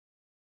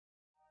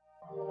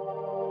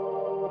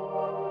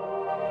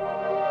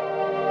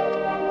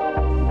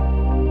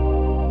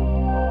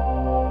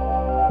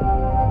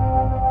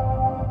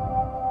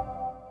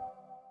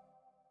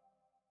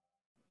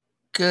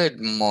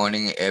Good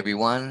morning,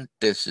 everyone.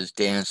 This is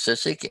Dan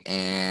Sissick,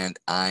 and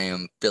I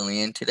am filling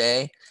in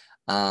today.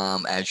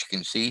 As you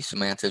can see,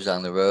 Samantha's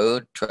on the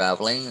road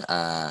traveling.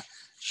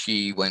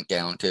 She went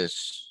down to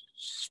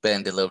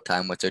spend a little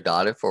time with her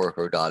daughter for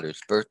her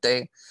daughter's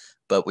birthday.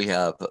 But we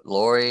have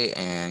Lori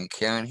and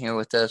Karen here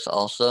with us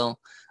also.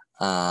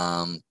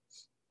 Hopefully,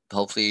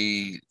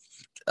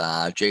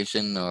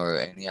 Jason or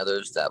any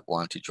others that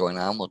want to join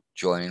on will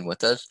join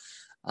with us.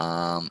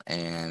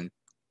 And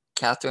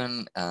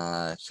Catherine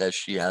says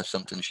she has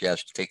something she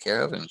has to take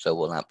care of, and so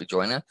will not be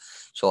joining us.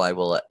 So I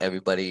will let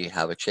everybody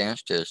have a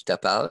chance to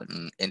step out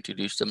and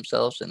introduce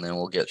themselves, and then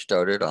we'll get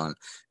started on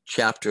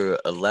chapter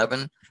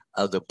 11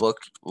 of the book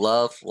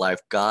Love,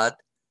 Life, God,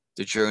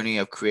 The Journey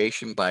of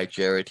Creation by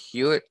Jarrad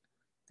Hewett.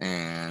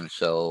 And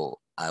so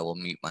I will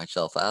mute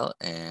myself out,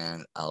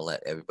 and I'll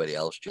let everybody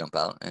else jump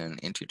out and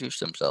introduce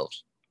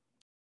themselves.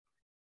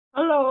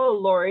 Hello,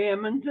 Lori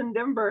Emmons in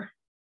Denver.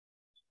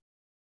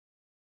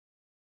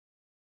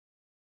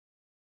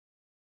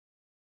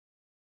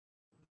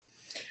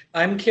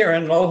 I'm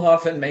Karen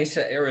Lohoff in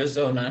Mesa,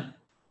 Arizona.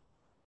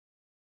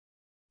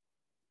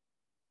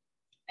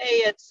 Hey,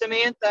 it's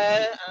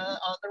Samantha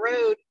on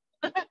the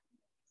road.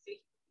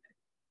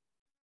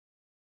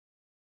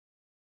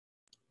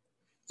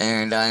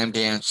 And I am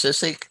Dan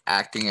Sissick,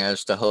 acting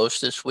as the host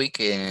this week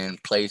in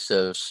place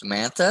of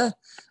Samantha.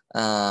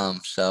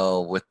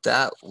 So with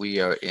that,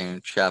 we are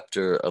in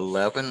chapter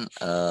 11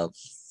 of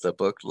the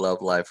book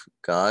Love, Life,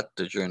 God,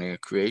 The Journey of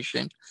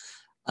Creation.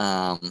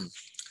 And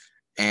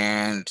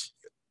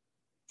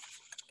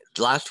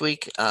last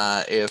week,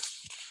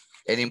 if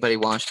anybody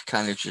wants to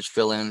kind of just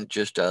fill in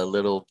just a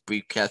little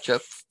brief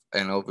catch-up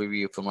and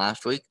overview from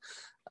last week,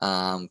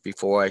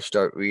 before I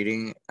start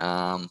reading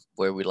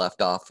where we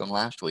left off from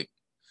last week.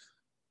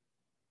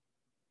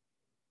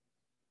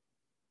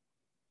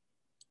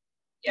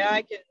 Yeah,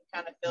 I can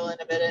kind of fill in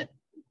a bit.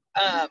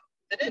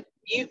 Did it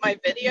mute my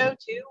video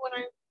too when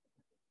I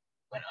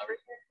went over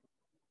here?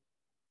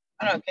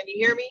 I don't know. Can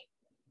you hear me?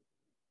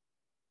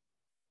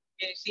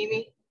 Can you see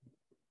me?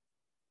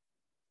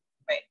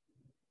 Wait,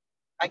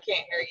 I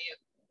can't hear you.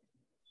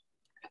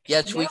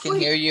 Yes, we can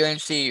hear you and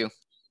see you.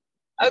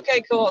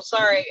 Okay, cool.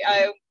 Sorry,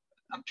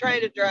 I'm trying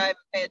to drive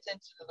and pay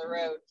attention to the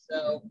road.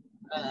 So,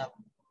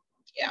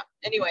 yeah.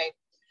 Anyway,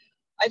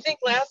 I think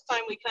last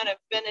time we kind of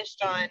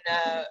finished on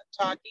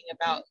talking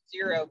about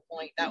 0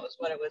 point. That was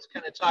what it was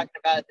kind of talking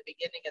about at the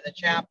beginning of the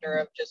chapter,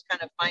 of just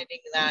kind of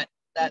finding that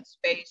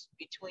space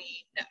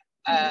between,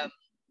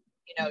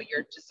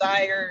 your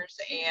desires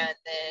and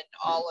then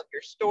all of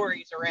your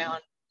stories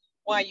around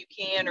why you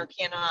can or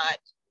cannot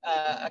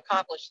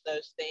accomplish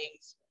those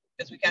things,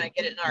 because we kind of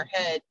get it in our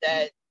head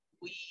that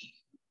we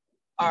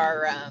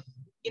are,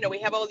 we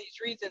have all these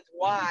reasons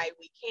why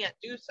we can't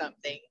do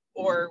something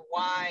or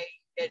why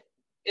it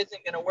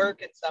isn't going to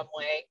work in some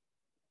way.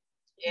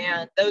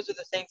 And those are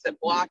the things that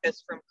block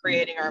us from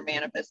creating our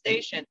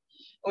manifestation.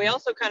 And we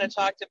also kind of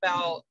talked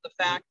about the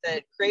fact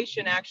that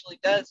creation actually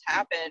does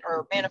happen,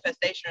 or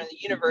manifestation in the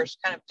universe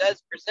kind of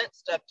does present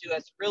stuff to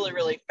us really,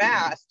 really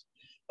fast,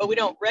 but we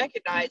don't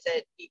recognize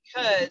it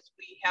because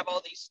we have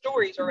all these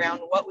stories around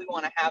what we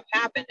want to have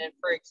happen. And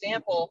for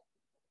example,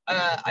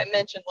 I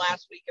mentioned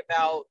last week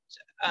about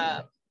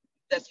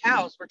this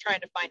house. We're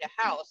trying to find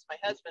a house, my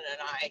husband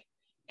and I,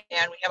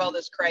 and we have all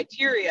this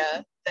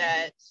criteria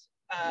that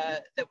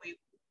we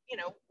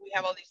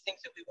have all these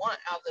things that we want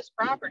out of this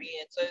property.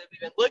 And so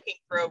we've been looking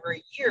for over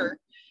a year,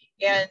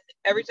 and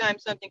every time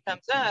something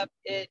comes up,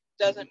 it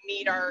doesn't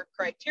meet our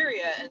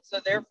criteria. And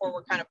so therefore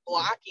we're kind of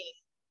blocking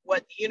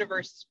what the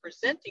universe is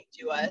presenting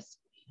to us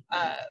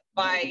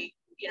by,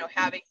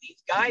 having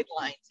these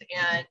guidelines.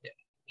 And,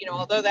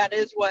 although that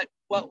is what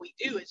we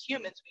do as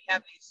humans, we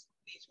have these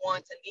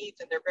wants and needs,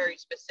 and they're very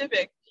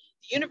specific.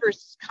 The universe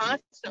is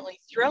constantly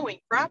throwing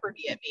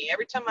property at me.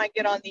 Every time I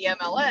get on the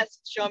MLS,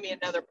 it's showing me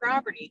another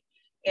property.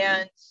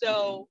 And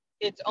so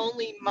it's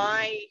only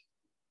my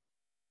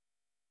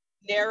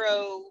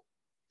narrow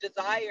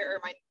desire,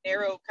 or my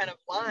narrow kind of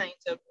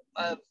lines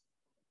of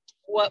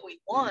what we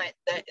want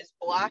that is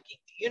blocking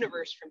the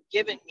universe from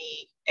giving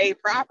me a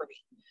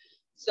property.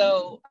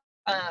 So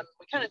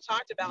we kind of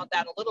talked about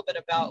that a little bit,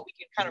 about we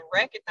can kind of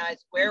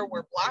recognize where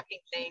we're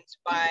blocking things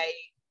by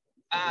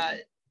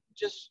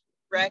just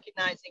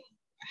recognizing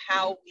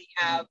how we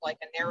have like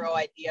a narrow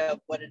idea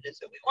of what it is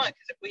that we want.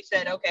 Because if we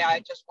said, okay, I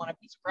just want a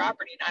piece of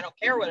property and I don't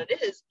care what it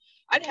is,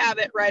 I'd have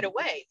it right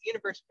away. The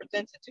universe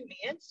presents it to me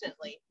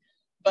instantly.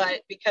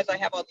 But because I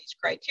have all these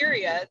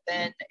criteria,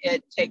 then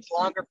it takes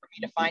longer for me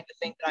to find the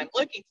thing that I'm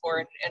looking for.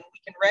 And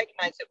we can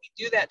recognize that we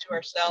do that to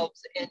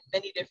ourselves in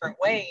many different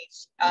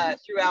ways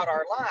throughout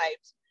our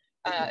lives.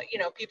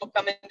 People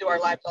come into our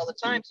lives all the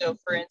time. So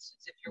for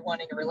instance, if you're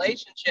wanting a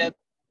relationship,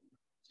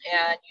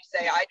 and you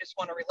say, I just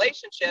want a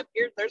relationship,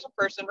 there's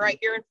a person right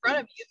here in front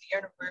of you. The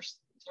universe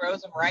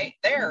throws them right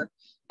there,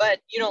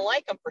 but you don't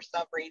like them for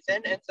some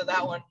reason. And so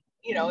that one,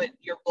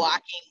 you're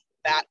blocking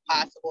that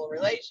possible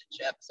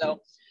relationship.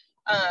 So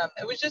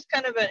it was just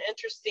kind of an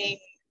interesting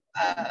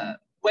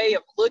way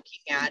of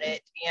looking at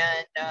it.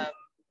 And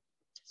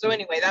So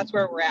anyway, that's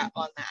where we're at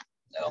on that.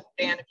 So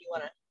Dan, if you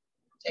want to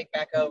take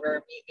back over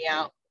and meet me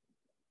out.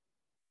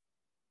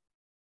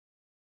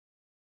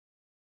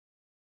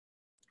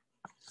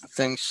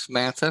 Thanks,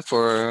 Samantha,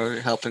 for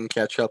helping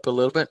catch up a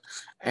little bit.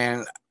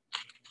 And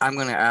I'm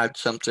going to add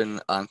something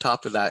on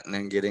top of that and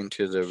then get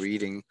into the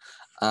reading.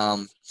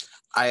 I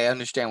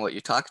understand what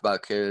you talked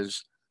about,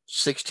 because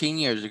 16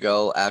 years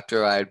ago,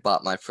 after I had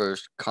bought my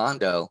first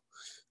condo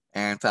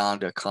and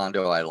found a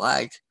condo I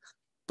liked,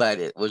 but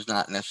it was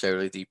not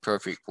necessarily the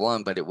perfect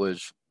one, but it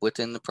was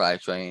within the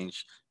price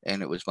range,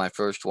 and it was my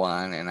first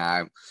one. And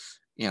I,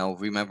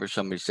 remember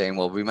somebody saying,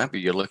 well, remember,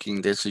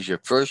 this is your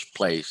first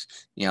place.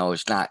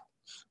 It's not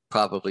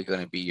probably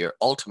going to be your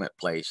ultimate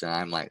place. And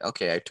I'm like,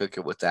 okay, I took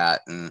it with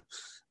that and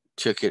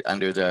took it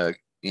under the,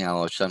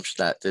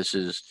 assumption that this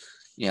is,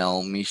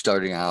 me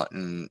starting out,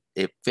 and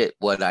it fit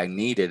what I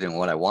needed and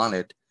what I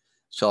wanted.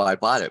 So I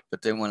bought it.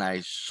 But then when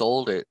I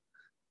sold it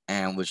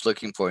and was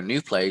looking for a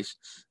new place,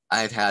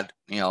 I had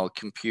a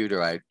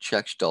computer, I had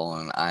check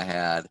stolen. I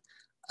had,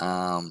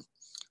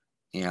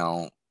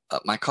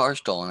 my car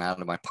stolen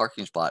out of my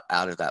parking spot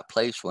out of that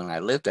place when I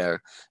lived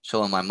there.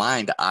 So in my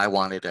mind, I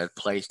wanted a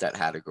place that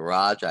had a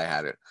garage. I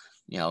had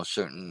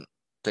certain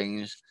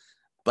things,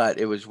 but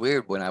it was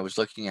weird when I was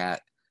looking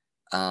at,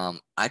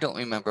 I don't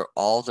remember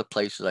all the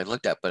places I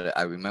looked at, but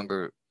I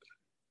remember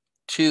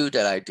two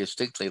that I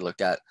distinctly looked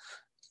at.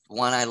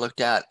 One I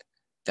looked at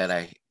that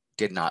I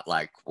did not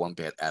like one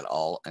bit at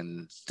all,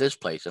 and this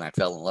place, and I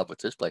fell in love with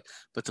this place.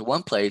 But the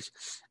one place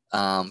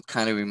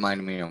kind of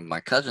reminded me of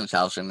my cousin's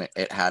house, and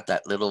it had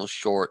that little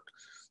short,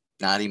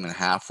 not even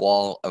half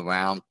wall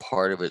around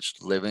part of its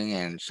living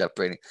and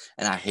separating.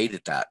 And I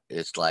hated that.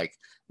 It's like,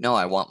 no,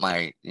 I want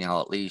my,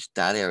 at least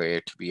that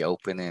area to be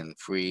open and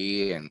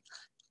free, and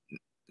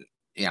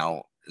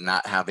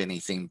not have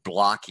anything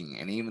blocking.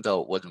 And even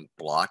though it wasn't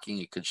blocking,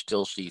 you could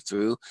still see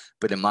through.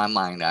 But in my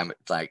mind, I'm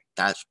like,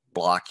 that's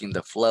blocking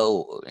the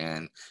flow,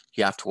 and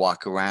you have to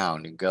walk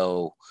around and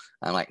go.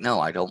 I'm like, no,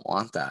 I don't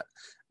want that.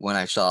 When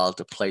I saw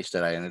the place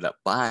that I ended up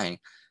buying,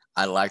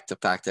 I liked the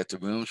fact that the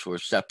rooms were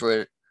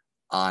separate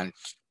on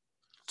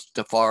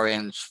the far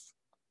ends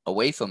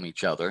away from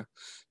each other,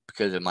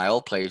 because in my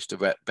old place,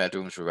 the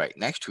bedrooms were right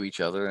next to each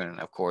other. And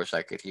of course,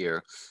 I could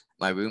hear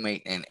my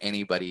roommate and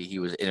anybody he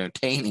was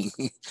entertaining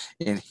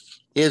in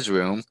his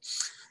room,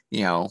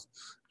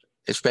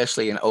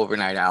 especially in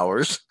overnight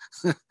hours.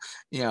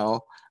 you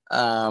know,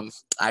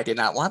 I did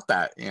not want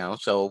that,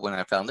 So when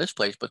I found this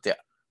place, but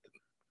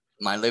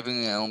my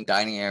living room,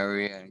 dining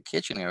area, and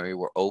kitchen area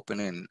were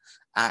open,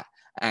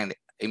 and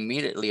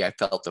immediately I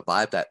felt the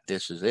vibe that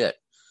this is it.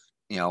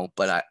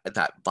 But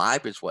that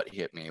vibe is what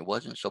hit me. It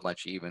wasn't so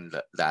much even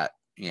that,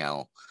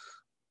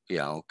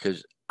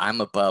 because I'm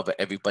above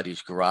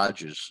everybody's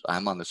garages.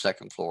 I'm on the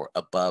second floor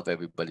above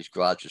everybody's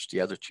garages.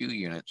 The other two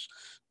units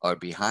are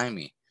behind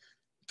me.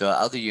 The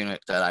other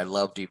unit that I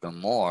loved even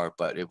more,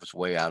 but it was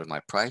way out of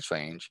my price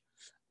range,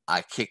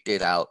 I kicked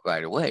it out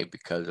right away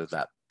because of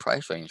that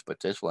price range. But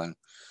this one,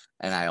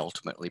 and I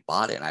ultimately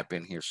bought it, and I've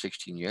been here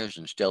 16 years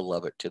and still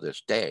love it to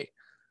this day.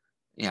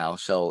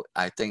 So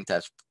I think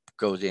that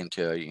goes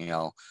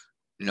into,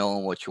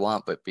 knowing what you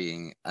want, but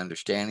being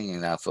understanding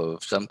enough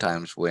of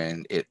sometimes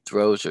when it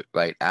throws it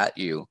right at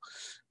you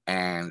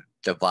and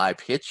the vibe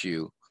hits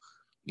you,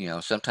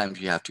 sometimes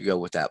you have to go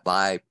with that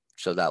vibe,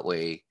 so that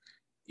way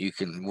you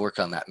can work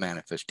on that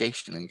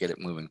manifestation and get it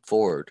moving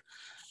forward.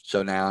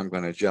 So now I'm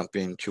going to jump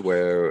into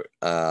where,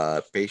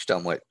 based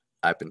on what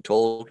I've been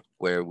told,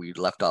 where we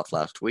left off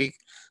last week,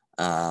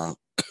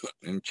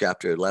 in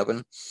chapter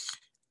 11.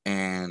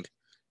 And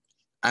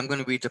I'm going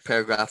to read the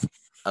paragraph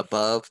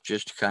above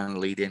just to kind of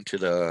lead into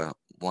the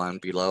one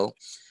below. It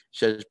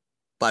says,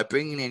 by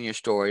bringing in your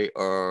story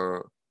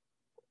or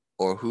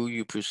who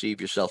you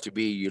perceive yourself to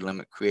be, you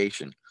limit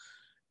creation.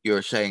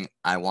 You're saying,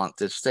 I want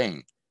this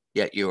thing.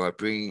 Yet you are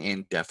bringing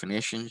in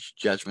definitions,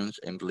 judgments,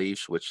 and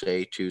beliefs which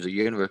say to the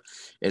universe,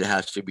 it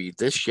has to be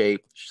this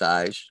shape,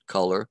 size,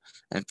 color,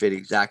 and fit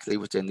exactly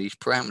within these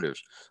parameters,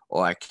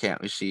 or I can't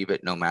receive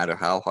it no matter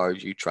how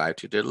hard you try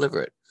to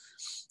deliver it.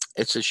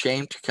 It's a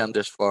shame to come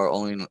this far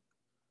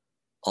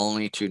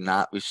only to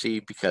not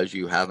receive because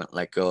you haven't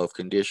let go of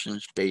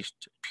conditions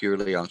based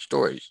purely on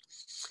stories.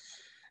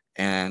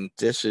 And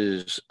this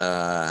is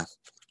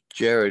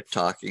Jarrad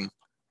talking.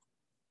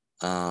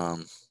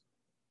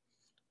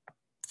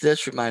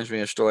 This reminds me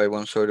of a story I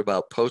once heard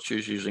about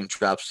poachers using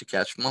traps to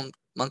catch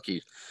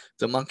monkeys.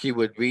 The monkey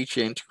would reach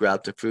in to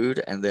grab the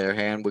food, and their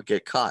hand would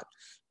get caught.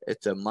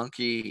 If the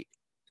monkey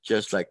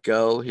just let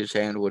go, his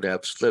hand would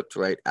have slipped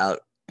right out,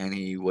 and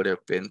he would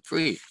have been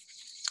free.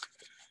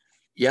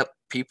 Yep,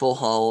 people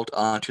hold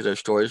on to their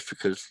stories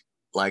because,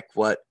 like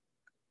what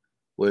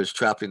was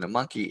trapping the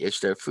monkey, it's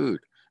their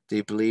food.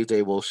 They believe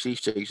they will cease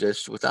to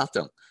exist without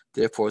them.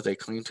 Therefore, they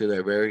cling to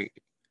their very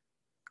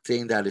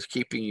thing that is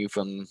keeping you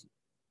from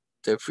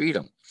their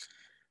freedom.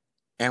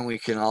 And we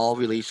can all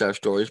release our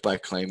stories by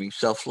claiming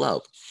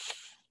self-love.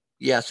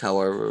 Yes,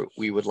 however,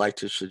 we would like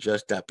to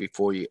suggest that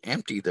before you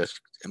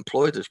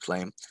employ this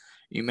claim,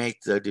 you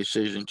make the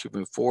decision to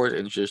move forward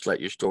and just let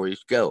your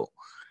stories go.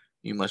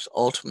 You must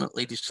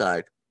ultimately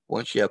decide.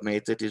 Once you have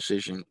made the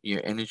decision,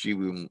 your energy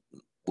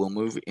will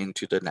move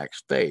into the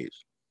next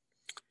phase.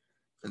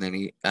 And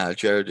then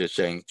Jarrad is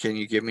saying, can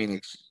you give me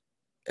an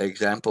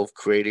example of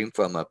creating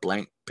from a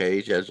blank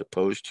page as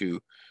opposed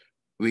to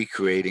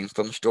recreating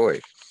from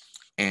story?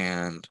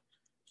 And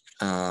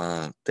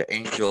the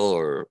angel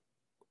or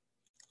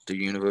the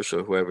universe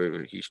or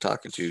whoever he's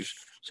talking to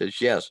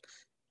says, yes,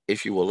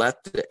 if you will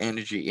let the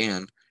energy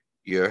in,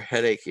 your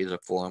headache is a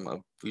form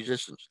of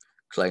resistance.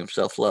 Claim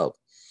self-love.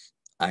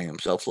 I am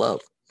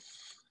self-love.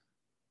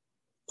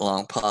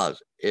 Long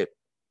pause.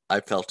 I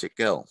felt it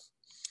go.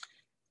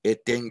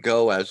 It didn't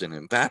go as an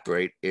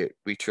evaporate. It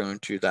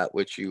returned to that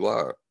which you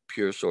are,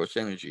 pure source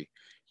energy.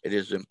 It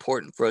is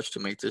important for us to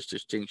make this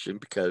distinction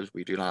because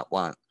we do not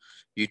want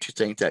you to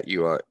think that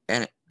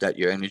that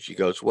your energy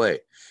goes away.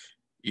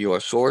 You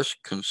are source,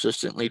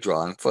 consistently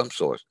drawing from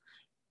source.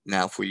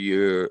 Now, for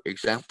your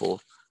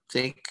example,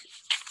 think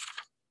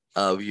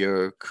of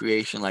your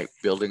creation like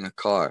building a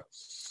car.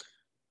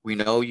 We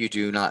know you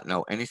do not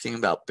know anything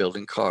about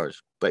building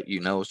cars, but you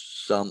know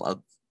some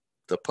of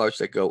the parts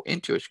that go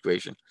into its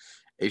creation.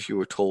 If you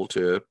were told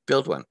to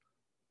build one,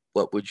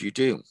 what would you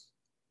do?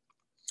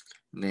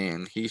 And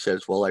then he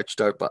says, well, I'd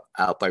start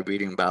out by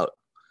reading about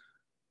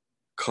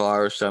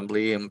car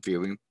assembly and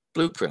viewing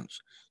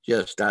blueprints.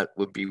 Yes, that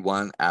would be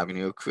one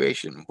avenue of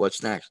creation.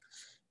 What's next?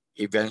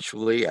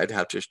 Eventually, I'd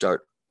have to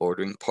start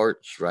ordering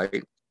parts,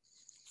 right?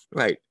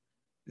 Right.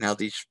 Now,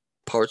 these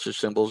parts are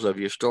symbols of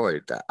your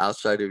story. The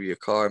outside of your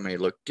car may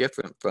look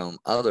different from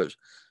others,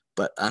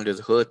 but under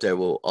the hood, there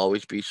will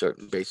always be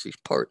certain basic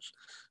parts.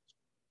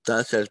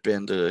 Thus has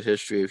been the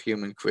history of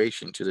human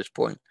creation to this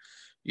point.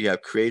 You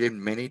have created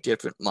many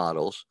different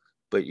models,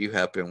 but you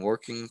have been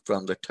working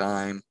from the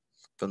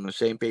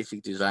same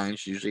basic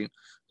designs, using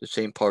the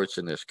same parts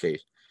in this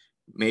case.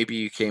 Maybe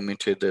you came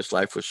into this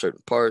life with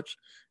certain parts,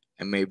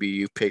 and maybe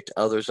you picked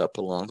others up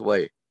along the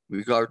way.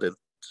 Regardless,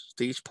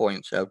 these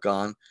points have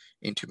gone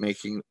into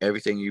making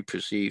everything you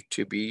perceive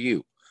to be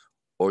you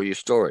or your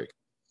story.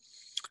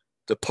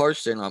 The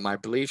parts then are my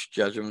beliefs,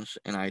 judgments,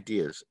 and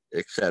ideas,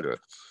 etc.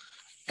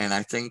 And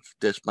I think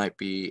this might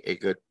be a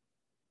good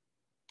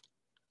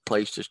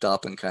place to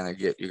stop and kind of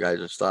get you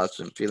guys' thoughts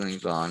and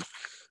feelings on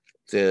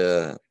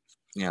the,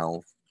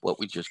 what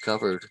we just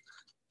covered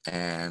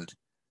and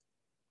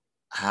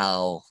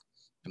how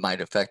it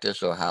might affect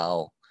us or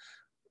how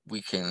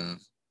we can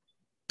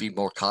be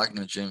more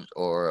cognizant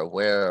or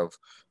aware of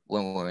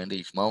when we're in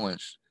these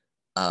moments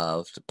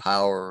of the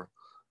power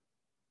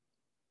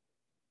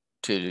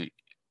to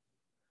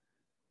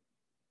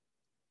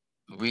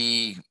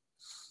reimagine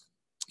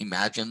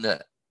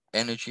the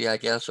energy, I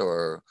guess,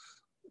 or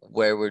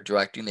where we're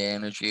directing the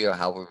energy or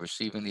how we're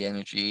receiving the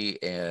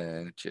energy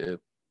and to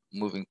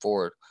moving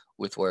forward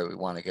with where we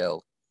want to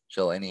go.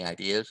 So any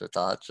ideas or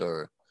thoughts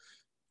or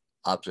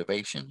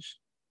observations?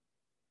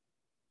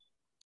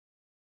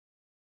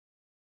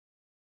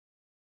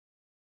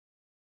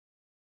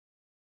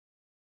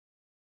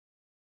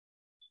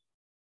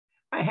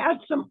 I had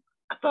some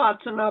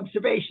thoughts and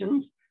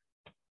observations.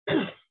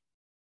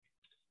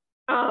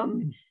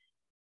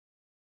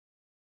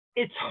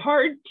 It's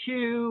hard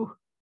to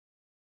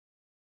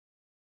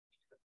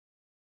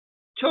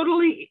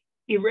totally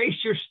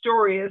erase your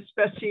story,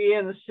 especially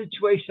in a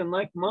situation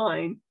like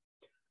mine.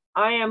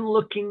 I am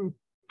looking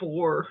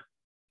for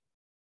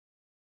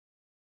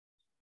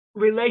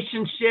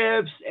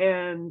relationships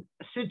and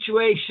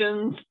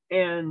situations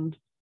and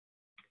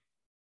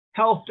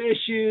health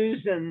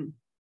issues and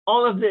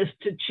all of this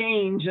to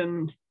change.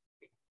 And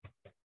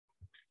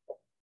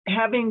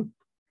having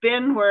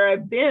been where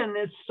I've been,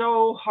 it's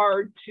so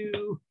hard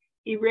to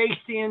erase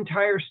the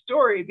entire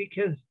story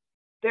because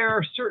there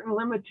are certain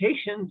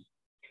limitations.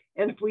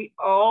 And if we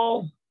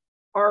all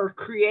are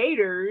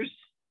creators,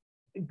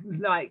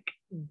 like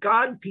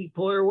God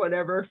people or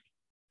whatever,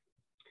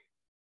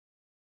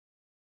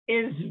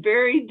 it's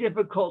very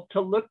difficult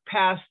to look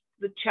past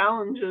the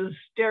challenges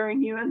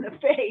staring you in the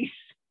face.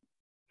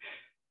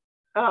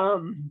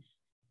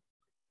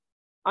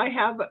 I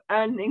have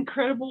an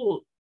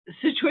incredible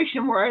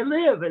situation where I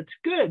live. It's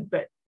good,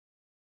 but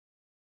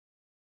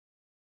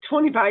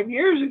 25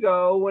 years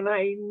ago, when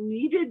I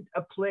needed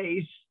a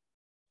place,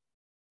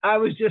 I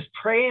was just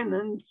praying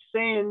and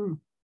saying,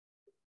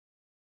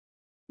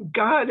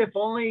 God, if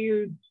only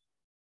you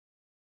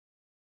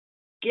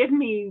give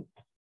me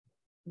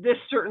this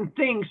certain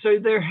thing. So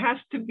there has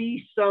to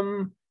be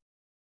some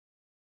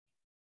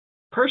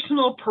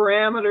personal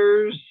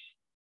parameters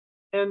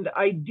and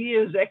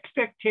ideas,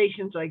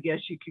 expectations, I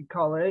guess you could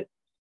call it,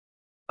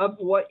 of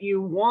what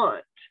you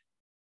want.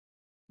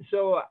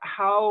 So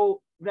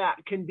how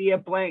that can be a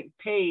blank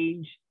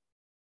page,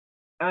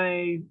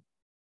 I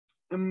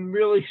am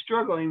really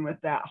struggling with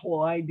that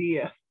whole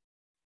idea.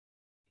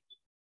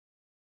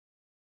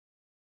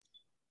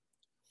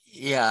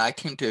 Yeah, I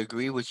tend to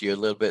agree with you a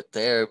little bit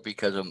there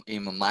because of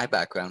even my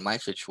background, my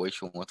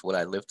situation with what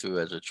I lived through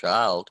as a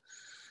child.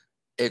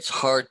 It's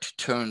hard to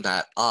turn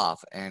that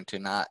off and to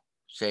not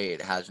say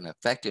it hasn't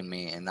affected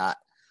me and not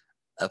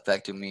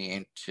affected me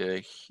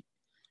into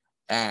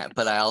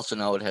but I also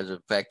know it has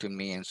affected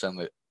me in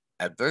some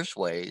adverse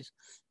ways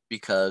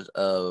because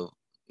of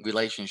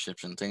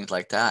relationships and things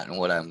like that, and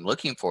what I'm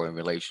looking for in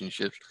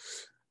relationships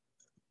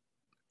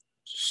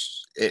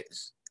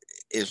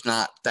is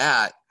not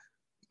that,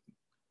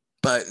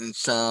 but in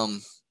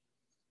some,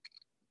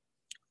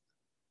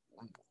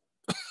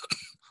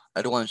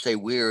 I don't want to say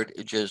weird,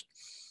 it just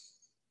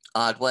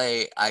odd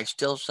way, I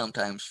still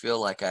sometimes feel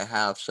like I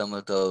have some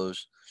of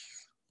those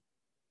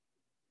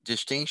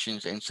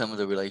distinctions in some of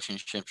the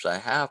relationships I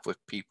have with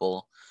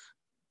people,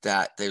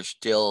 that there's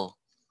still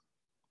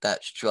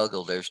that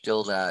struggle, there's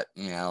still that,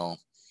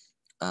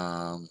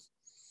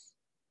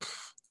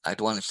 I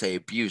don't want to say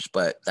abuse,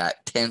 but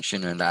that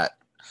tension and that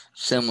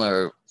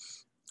similar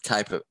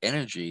type of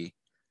energy.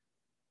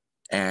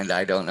 And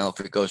I don't know if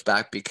it goes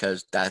back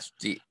because that's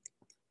the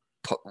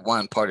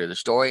one part of the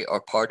story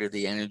or part of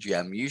the energy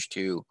I'm used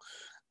to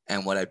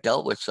and what I've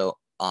dealt with. So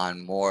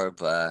on more of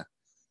the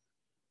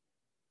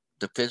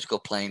physical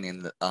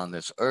plane on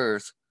this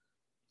earth,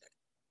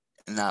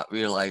 not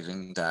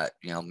realizing that,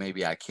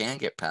 maybe I can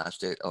get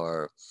past it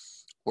or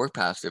work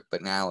past it.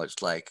 But now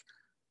it's like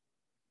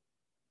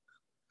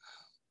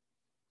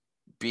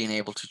being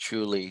able to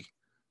truly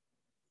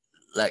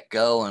let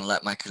go and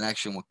let my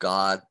connection with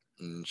God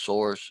and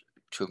source,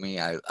 to me,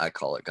 I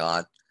call it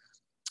God,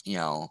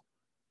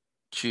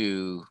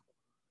 to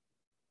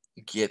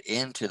get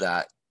into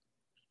that.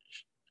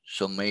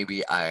 So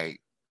maybe I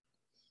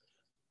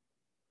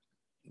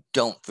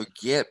don't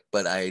forget,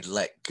 but I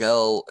let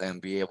go and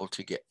be able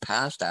to get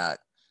past that,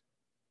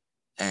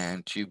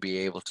 and to be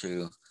able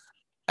to,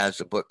 as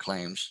the book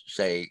claims,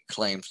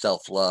 claim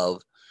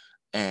self-love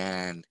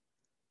and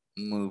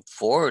move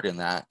forward in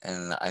that.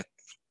 And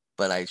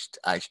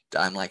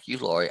I'm like you,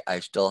 Lori,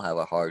 I still have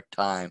a hard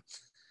time,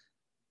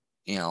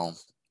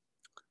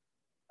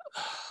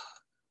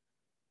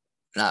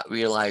 not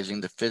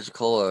realizing the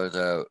physical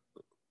or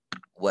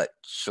what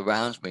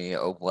surrounds me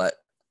or what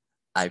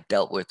I've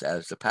dealt with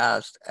as the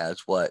past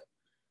as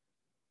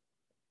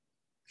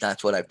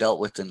that's what I've dealt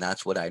with, and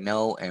that's what I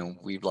know. And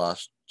we've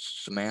lost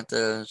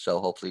Samantha, so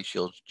hopefully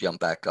she'll jump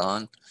back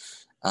on.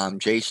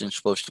 Jason's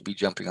supposed to be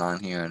jumping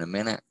on here in a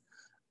minute,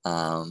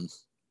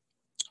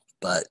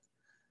 but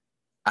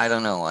I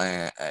don't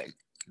know.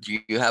 Do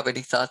you have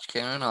any thoughts,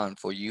 Karen, on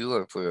for you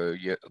or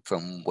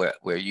from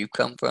where you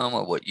come from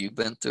or what you've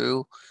been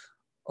through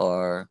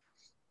or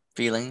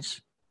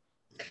feelings?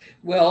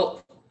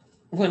 Well,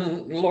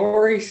 when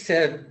Lori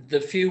said the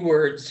few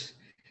words,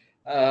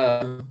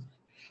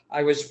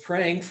 I was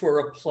praying for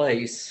a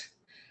place.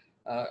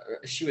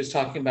 She was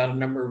talking about a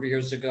number of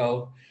years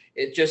ago.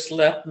 It just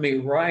left me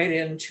right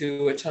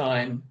into a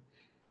time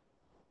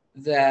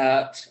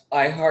that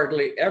I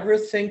hardly ever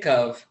think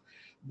of,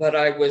 but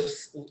I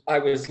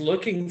was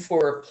looking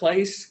for a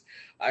place.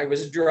 I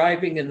was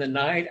driving in the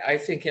night. I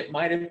think it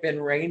might have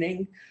been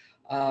raining.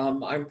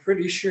 I'm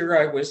pretty sure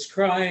I was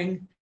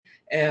crying,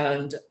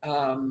 and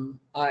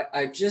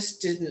I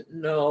just didn't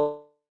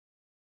know.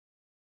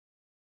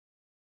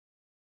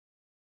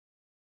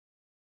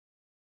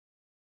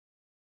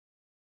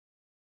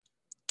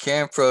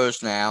 Karen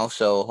froze now,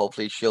 so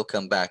hopefully she'll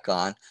come back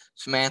on.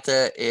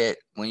 Samantha,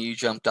 when you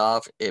jumped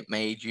off, it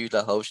made you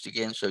the host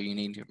again, so you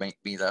need to make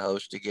me the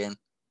host again.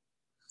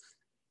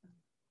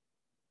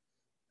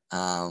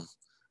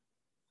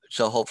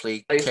 So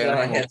hopefully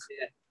Karen will.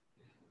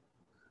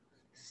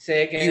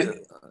 Say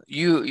again.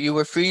 You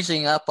were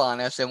freezing up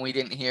on us, and we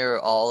didn't hear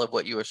all of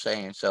what you were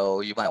saying, so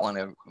you might want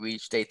to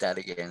restate that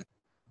again.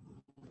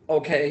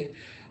 Okay.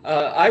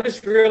 I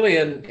was really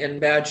in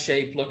bad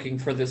shape looking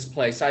for this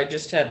place. I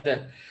just had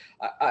to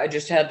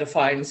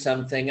find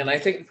something. And I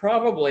think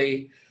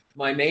probably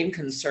my main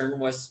concern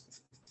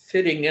was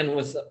fitting in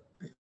with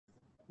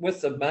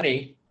the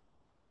money.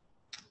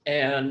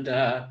 And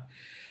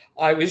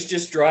I was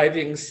just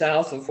driving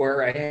south of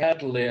where I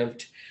had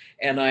lived,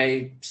 and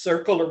I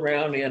circled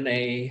around in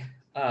a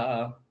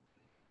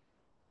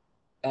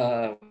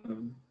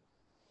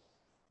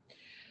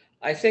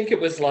I think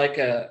it was like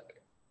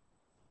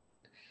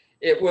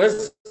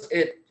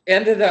it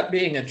ended up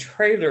being a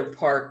trailer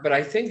park, but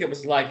I think it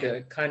was like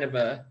a kind of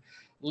a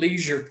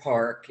leisure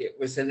park. It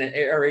was in an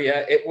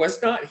area, it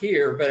was not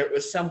here, but it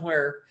was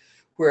somewhere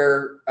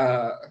where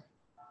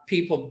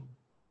people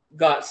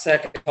got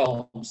second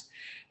homes.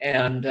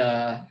 And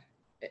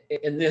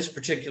in this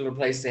particular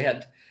place,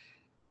 they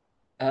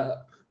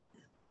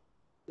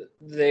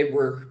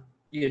were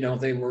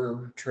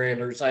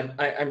trailers.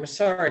 I'm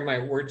sorry, my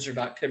words are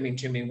not coming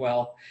to me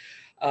well.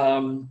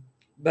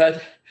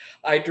 But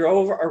I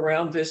drove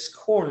around this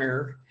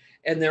corner,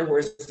 and there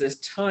was this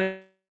tiny.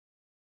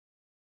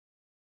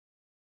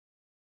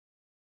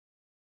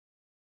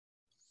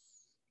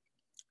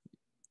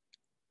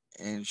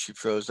 And she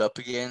froze up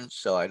again,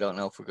 so I don't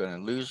know if we're going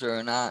to lose her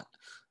or not.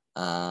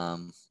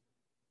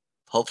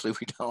 Hopefully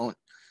we don't.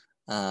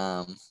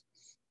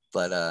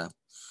 But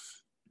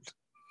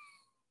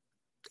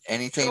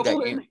anything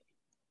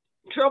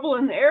trouble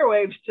in the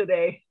airwaves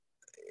today.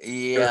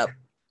 Yeah.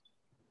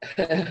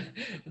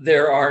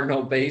 There are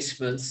no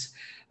basements.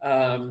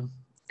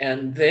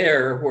 And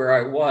there, where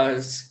I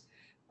was,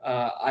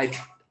 I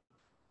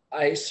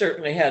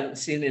certainly hadn't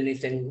seen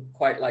anything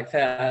quite like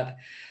that.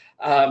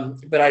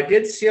 But I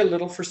did see a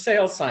little for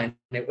sale sign.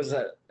 It was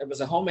a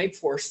homemade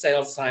for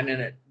sale sign,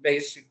 and it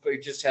basically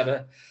just had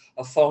a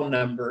phone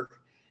number.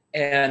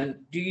 And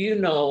do you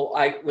know,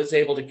 I was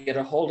able to get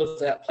a hold of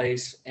that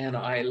place, and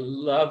I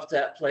loved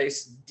that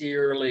place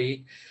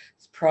dearly.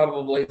 It's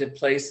probably the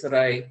place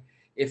that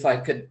if I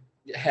could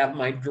have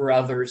my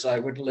druthers, I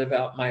would live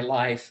out my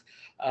life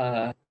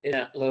in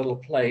that little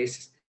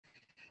place.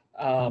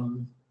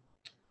 And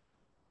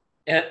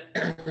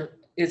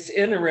it's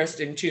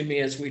interesting to me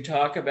as we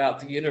talk about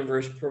the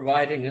universe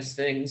providing us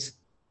things.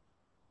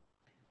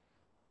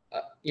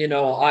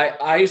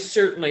 I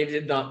certainly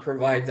did not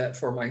provide that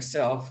for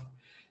myself.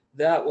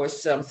 That was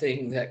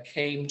something that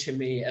came to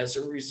me as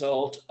a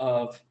result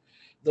of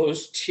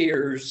those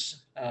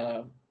tears,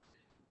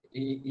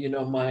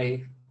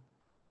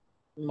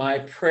 my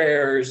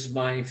prayers,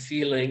 my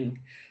feeling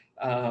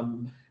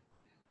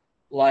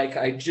like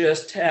I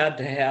just had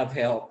to have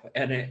help,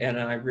 and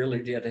I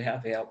really did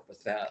have help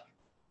with that.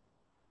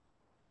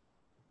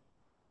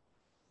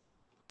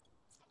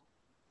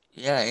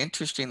 Yeah,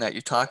 interesting that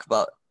you talk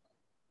about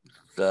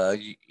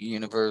the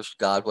universe,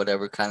 God,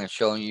 whatever, kind of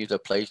showing you the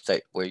place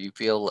where you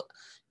feel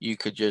you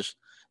could just,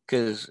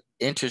 because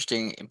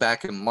interesting,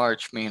 back in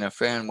March, me and a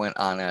friend went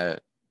on a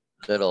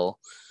little,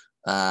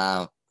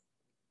 went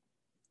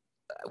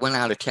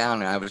out of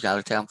town, and I was out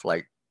of town for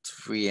like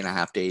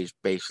 3.5 days,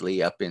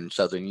 basically up in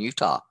southern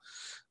Utah.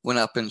 Went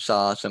up and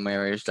saw some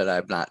areas that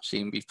I've not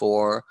seen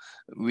before,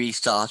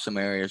 saw some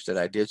areas that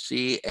I did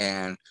see,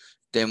 and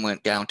then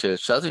went down to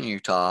southern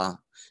Utah,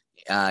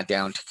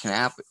 down to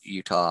Kanab,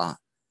 Utah,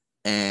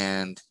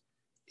 and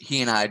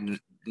he and I,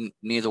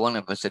 neither one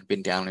of us had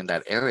been down in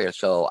that area.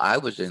 So I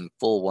was in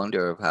full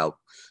wonder of how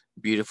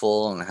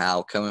beautiful, and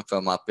how coming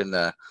from up in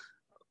the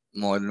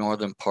more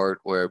northern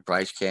part where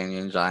Bryce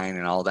Canyon, Zion,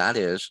 and all that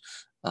is,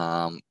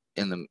 in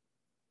the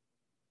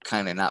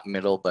kind of not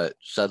middle, but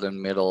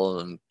southern middle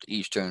and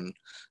eastern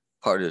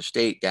part of the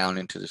state down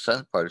into the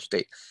southern part of the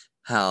state,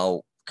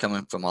 how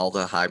coming from all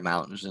the high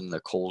mountains and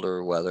the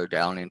colder weather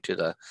down into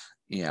the,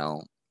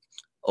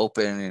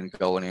 open and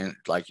going in,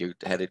 like you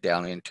headed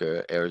down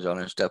into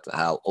Arizona and stuff,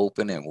 how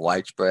open and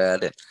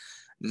widespread and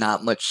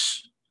not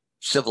much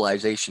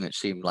civilization, it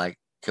seemed like,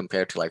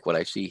 compared to like what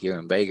I see here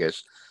in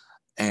Vegas.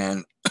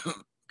 And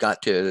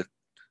got to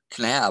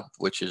Kanab,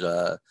 which is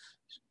a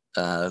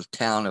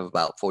town of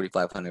about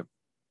 4,500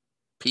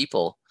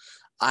 people.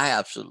 I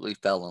absolutely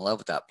fell in love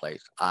with that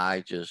place.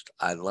 I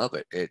love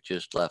it. It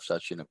just left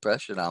such an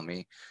impression on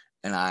me.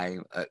 And I,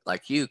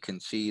 like you, can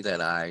see that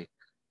I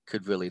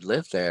could really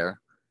live there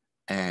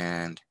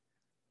and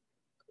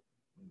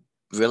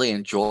really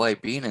enjoy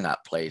being in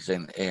that place.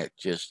 And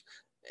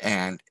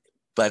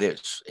but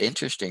it's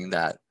interesting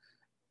that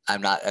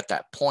I'm not at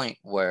that point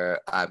where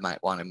I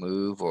might want to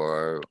move,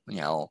 or,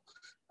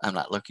 I'm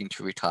not looking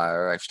to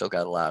retire. I've still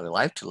got a lot of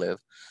life to live,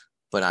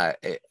 but I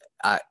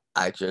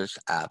just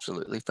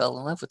absolutely fell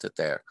in love with it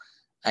there.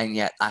 And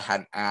yet I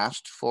hadn't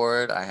asked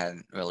for it. I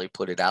hadn't really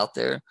put it out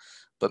there,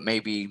 but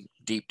maybe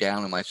deep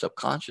down in my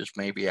subconscious,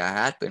 maybe I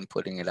had been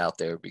putting it out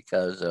there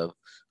because of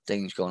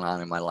things going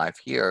on in my life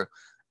here.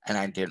 And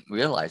I didn't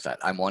realize that.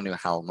 I'm wondering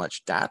how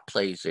much that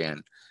plays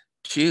in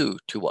to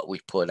what we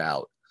put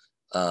out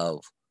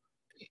of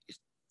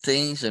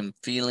things and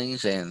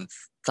feelings and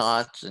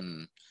thoughts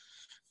and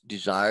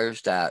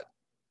desires that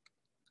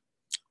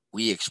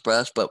we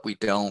express, but we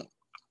don't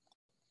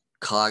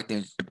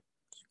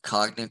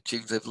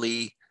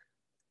cognitively,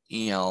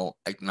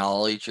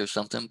 acknowledge or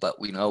something, but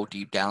we know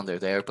deep down they're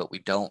there, but we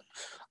don't.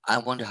 I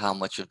wonder how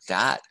much of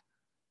that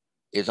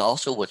is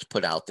also what's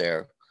put out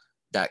there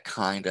that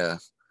kind of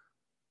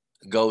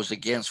goes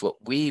against what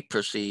we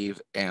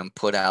perceive and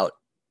put out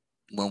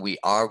when we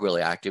are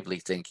really actively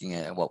thinking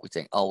it, and what we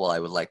think, oh, well, I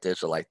would like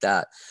this or like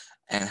that.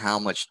 And how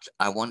much,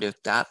 I wonder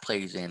if that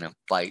plays in and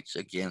fights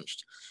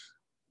against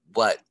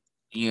what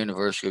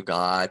universe or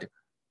God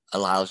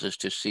allows us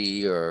to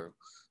see or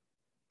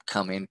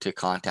come into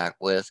contact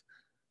with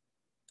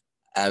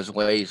as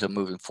ways of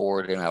moving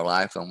forward in our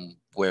life and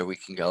where we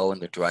can go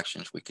and the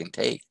directions we can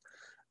take.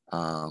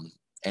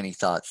 Any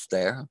thoughts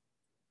there?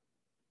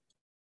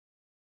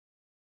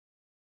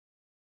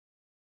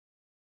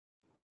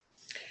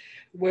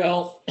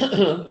 Well,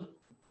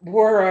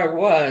 where I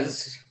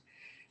was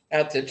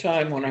at the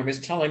time when I was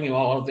telling you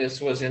all of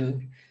this was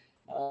in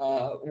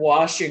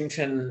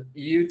Washington,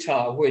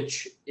 Utah,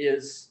 which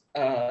is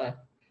a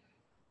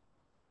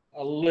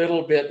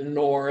little bit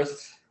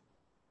north,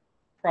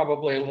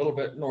 probably a little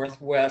bit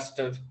northwest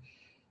of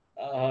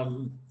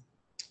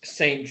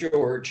St.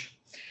 George.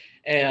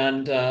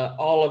 And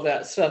all of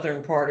that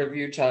southern part of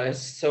Utah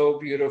is so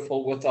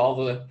beautiful with all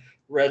the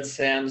red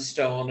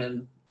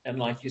sandstone and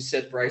like you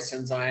said, Bryce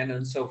and Zion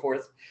and so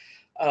forth.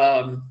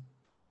 And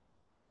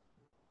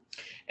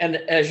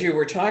as you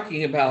were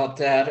talking about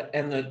that,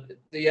 and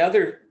the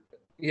other,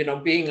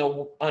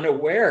 being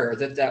unaware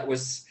that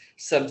was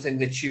something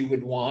that you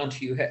would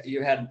want, you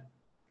had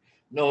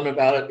known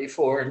about it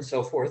before and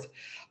so forth.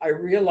 I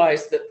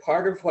realized that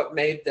part of what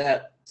made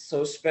that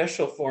so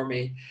special for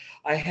me,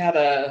 I had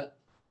a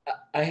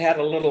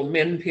little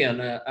min pin,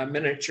 a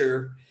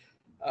miniature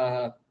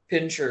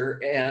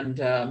pincher,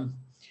 and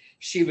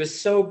she was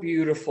so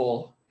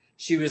beautiful.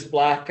 She was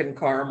black and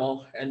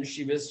caramel, and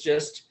she was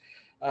just,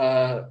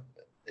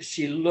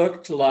 she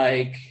looked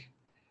like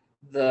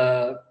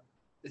the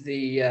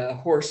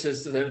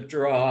horses that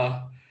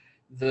draw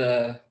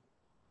the,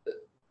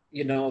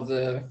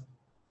 the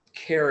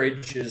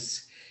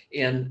carriages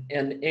in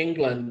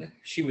England.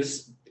 She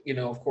was,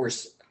 of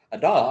course, a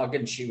dog,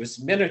 and she was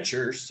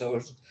miniature, so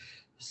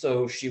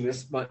she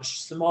was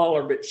much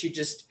smaller, but she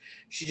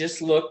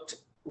just looked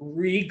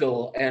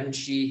regal, and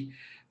she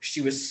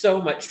was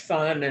so much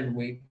fun, and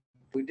we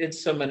did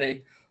so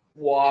many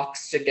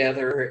walks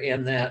together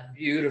in that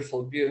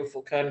beautiful,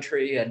 beautiful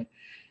country,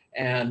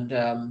 and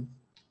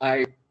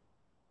I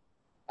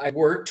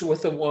worked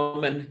with a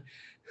woman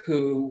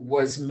who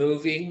was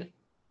moving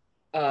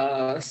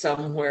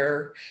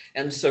somewhere,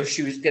 and so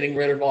she was getting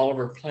rid of all of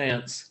her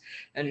plants,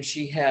 and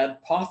she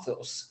had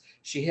pothos.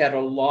 She had a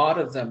lot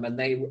of them, and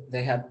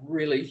they had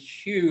really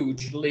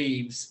huge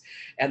leaves,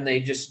 and they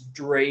just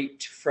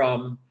draped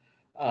from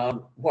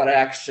what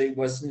actually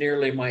was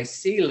nearly my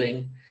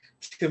ceiling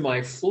to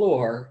my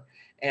floor,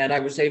 and I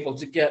was able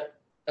to get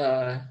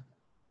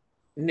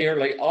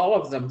nearly all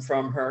of them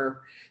from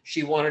her.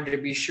 She wanted to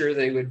be sure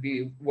they would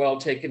be well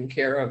taken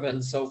care of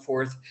and so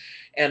forth.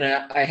 And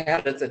I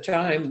had at the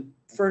time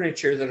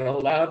furniture that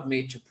allowed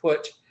me to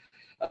put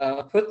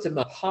them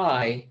up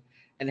high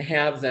and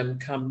have them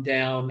come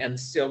down and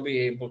still be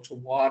able to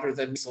water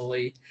them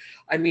easily.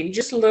 I mean,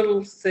 just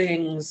little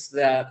things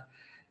that,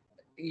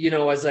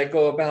 as I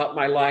go about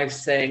my life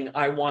saying,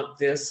 I want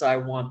this, I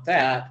want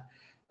that,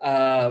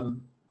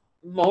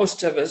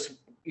 most of us,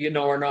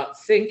 are not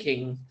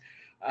thinking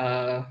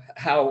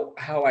how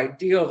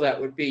ideal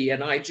that would be.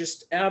 And I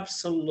just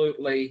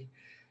absolutely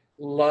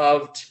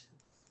loved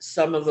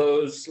some of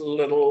those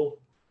little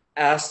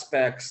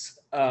aspects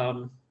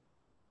that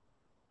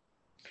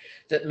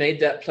made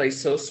that place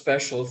so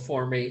special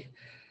for me.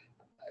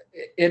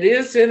 It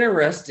is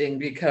interesting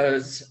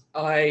because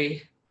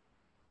I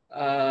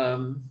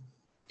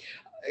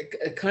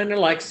kind of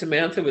like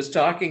Samantha was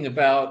talking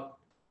about,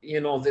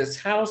 this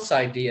house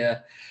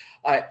idea.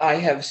 I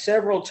have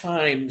several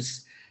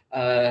times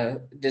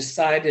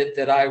decided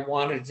that I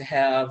wanted to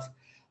have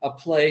a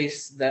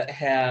place that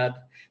had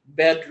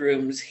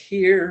bedrooms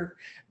here,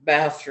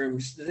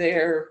 bathrooms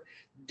there,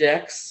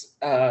 decks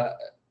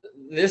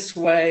this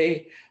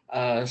way,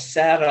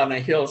 sat on a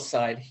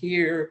hillside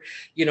here.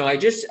 I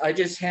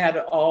just had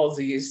all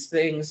these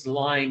things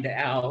lined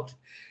out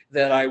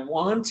that I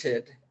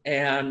wanted,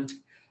 and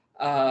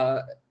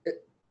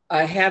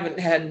I haven't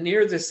had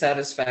near the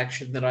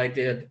satisfaction that I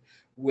did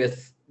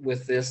with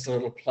this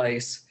little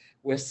place,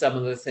 with some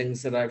of the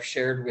things that I've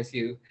shared with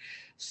you.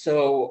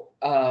 So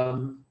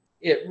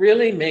it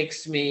really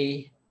makes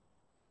me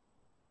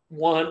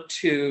want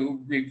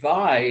to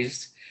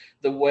revise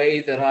the way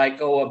that I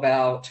go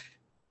about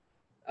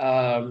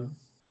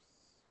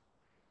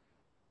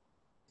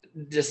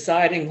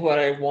deciding what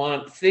I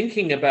want,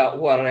 thinking about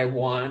what I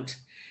want,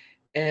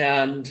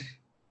 and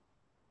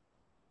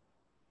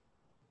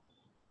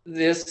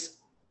this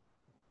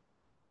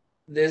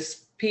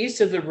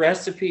piece of the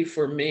recipe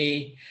for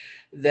me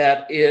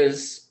that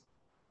is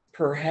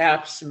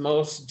perhaps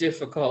most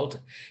difficult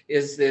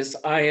is this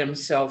I am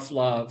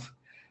self-love.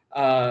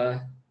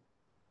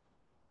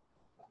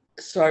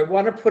 So I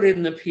want to put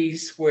in the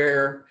piece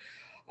where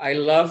I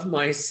love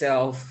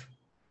myself,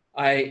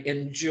 I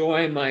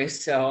enjoy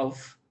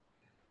myself,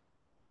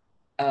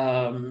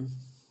 that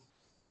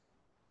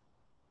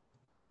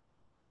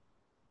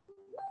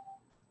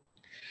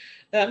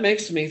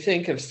makes me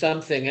think of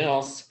something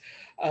else.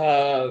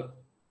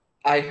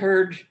 I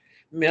heard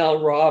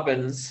Mel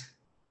Robbins,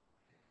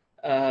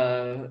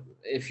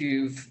 if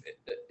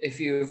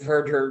you've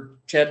heard her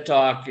TED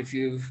Talk, if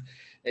you've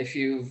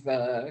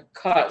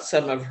caught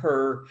some of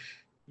her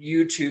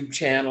YouTube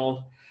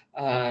channel,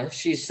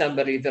 she's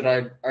somebody that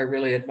I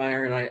really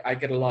admire and I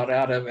get a lot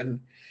out of.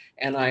 And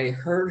I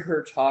heard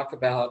her talk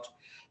about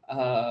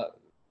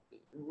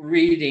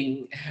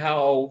reading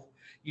how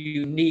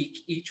unique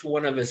each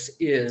one of us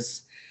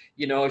is.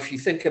 If you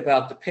think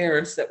about the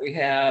parents that we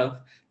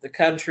have, the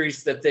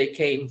countries that they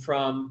came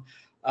from,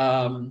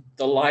 the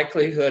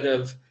likelihood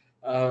of,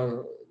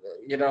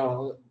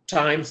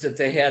 times that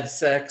they had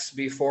sex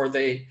before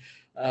they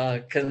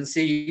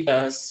conceived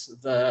us,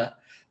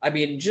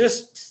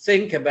 just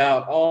think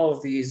about all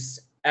of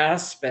these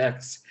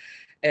aspects.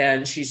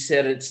 And she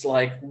said it's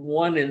like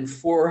 1 in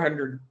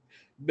 400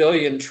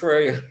 billion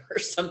trillion or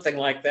something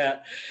like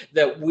that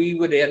we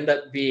would end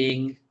up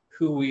being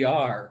who we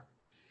are.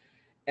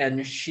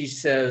 And she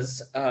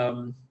says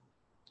that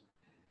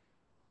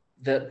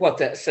what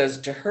that says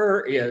to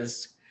her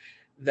is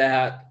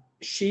that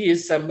she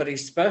is somebody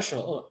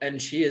special,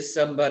 and she is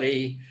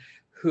somebody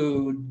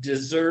who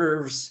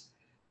deserves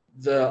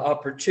the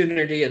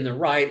opportunity and the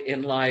right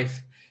in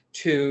life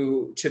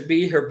to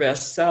be her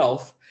best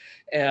self.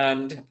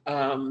 And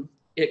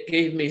it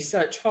gave me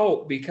such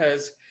hope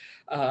because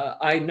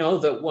I know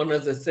that one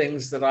of the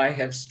things that I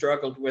have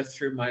struggled with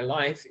through my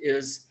life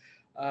is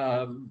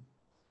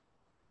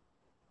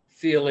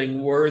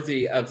feeling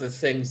worthy of the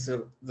things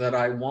that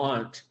I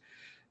want.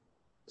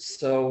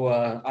 So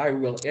I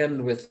will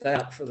end with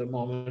that for the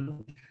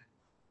moment.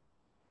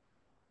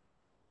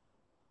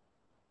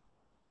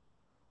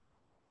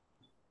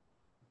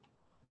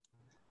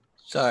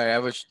 Sorry, I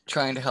was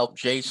trying to help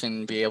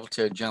Jason be able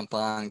to jump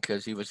on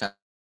because he was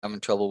having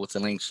trouble with the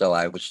link. So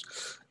I was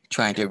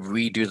trying to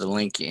redo the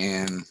link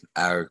in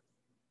our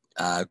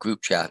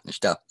group chat and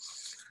stuff.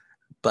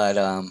 But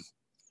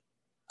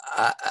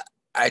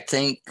I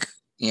think,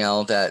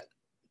 that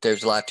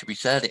there's a lot to be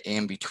said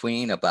in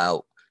between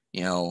about,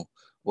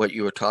 what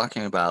you were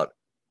talking about.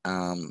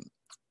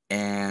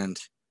 And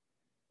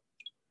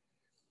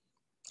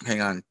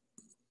hang on.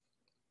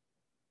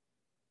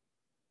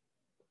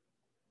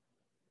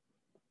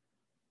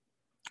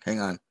 Hang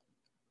on.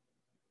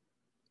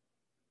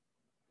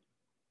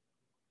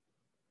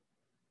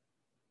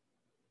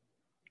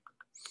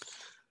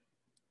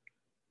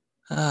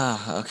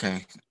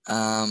 Okay.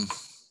 Hang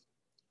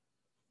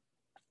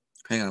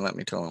on, let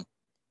me tell him.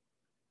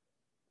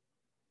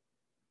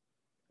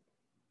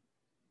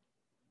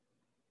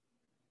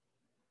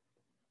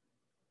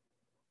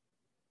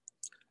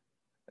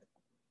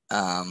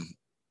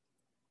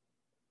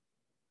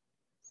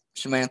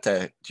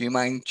 Samantha, do you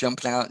mind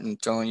jumping out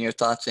and throwing your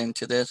thoughts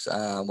into this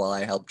while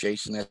I help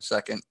Jason a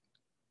second?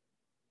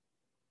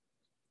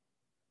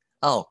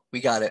 Oh, we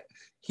got it.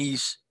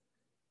 He's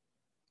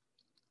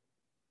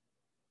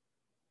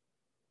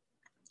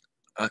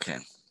okay.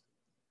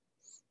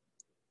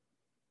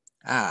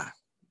 Sorry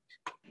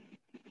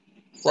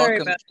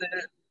Welcome. about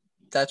that.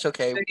 That's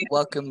okay.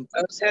 Welcome.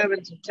 I was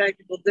having some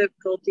technical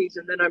difficulties,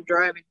 and then I'm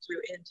driving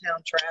through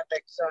in-town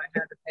traffic, so I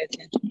had to pay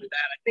attention to that.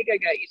 I think I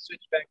got you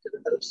switched back to the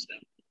host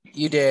stuff.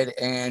 You did,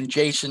 and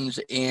Jason's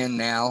in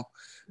now.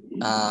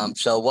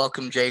 So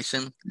welcome,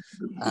 Jason.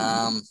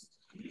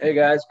 Hey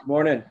guys, good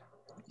morning.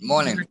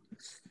 Morning.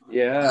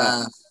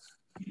 Yeah,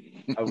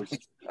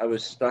 I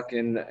was stuck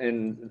in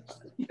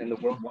the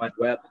World Wide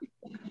Web.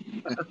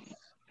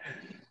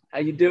 How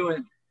you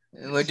doing?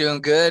 We're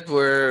doing good.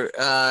 We're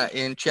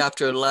in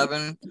chapter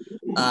 11.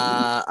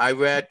 I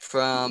read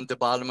from the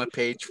bottom of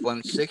page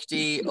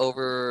 160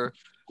 over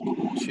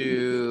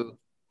to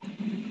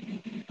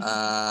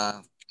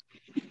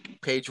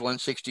page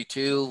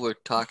 162. We're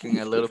talking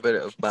a little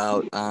bit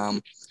about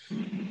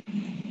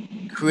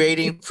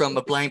creating from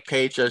a blank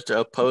page as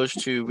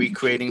opposed to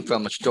recreating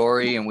from a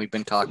story, and we've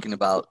been talking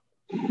about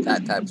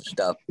that type of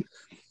stuff.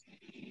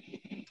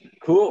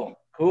 Cool,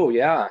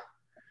 yeah.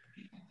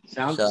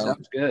 Sounds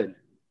good.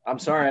 I'm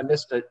sorry I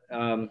missed it.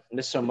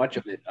 Missed so much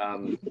of it.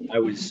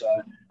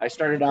 I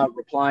started out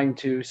replying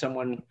to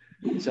someone's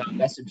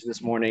message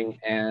this morning,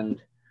 and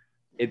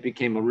it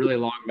became a really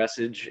long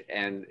message,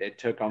 and it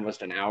took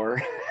almost an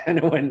hour.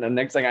 And when the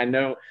next thing I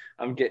know,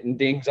 I'm getting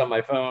dings on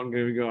my phone,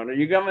 going, "Are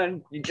you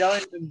coming? You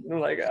coming?" And I'm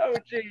like, "Oh,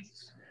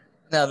 geez."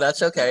 No,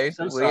 that's okay.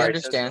 We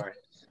understand.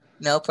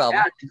 No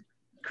problem. Yeah,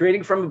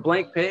 creating from a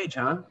blank page,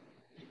 huh?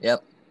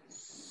 Yep.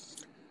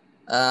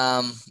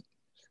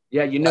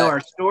 Yeah, our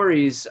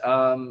stories,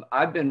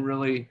 I've been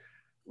really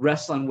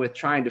wrestling with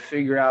trying to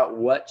figure out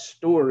what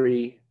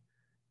story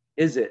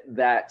is it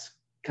that's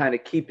kind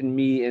of keeping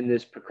me in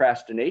this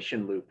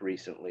procrastination loop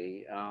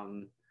recently.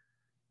 I'm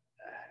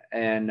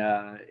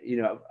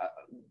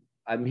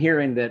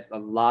hearing that a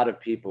lot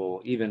of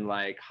people, even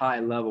like high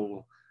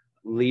level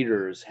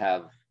leaders,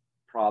 have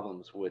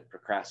problems with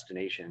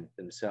procrastination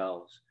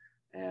themselves.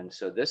 And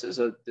so this is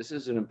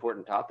an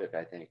important topic,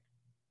 I think.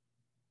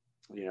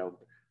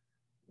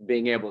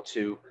 Being able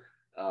to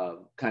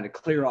kind of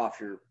clear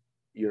off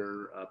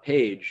your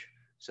page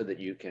so that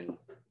you can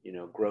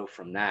grow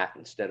from that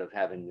instead of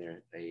having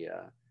your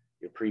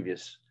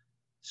previous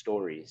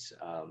stories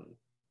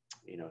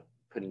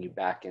putting you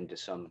back into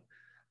some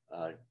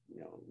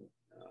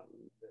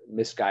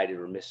misguided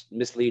or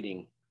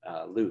misleading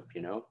loop.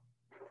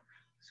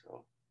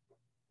 So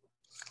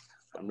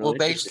I'm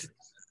really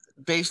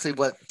basically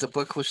what the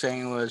book was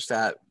saying was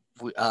that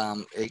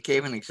it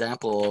gave an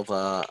example of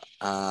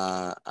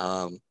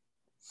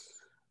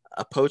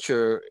a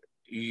poacher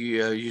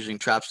using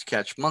traps to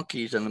catch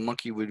monkeys, and the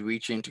monkey would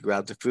reach in to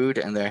grab the food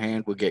and their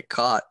hand would get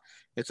caught.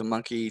 If the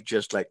monkey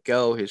just let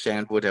go, his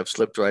hand would have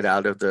slipped right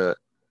out of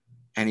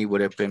and he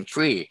would have been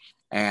free.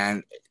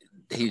 And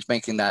he's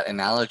making that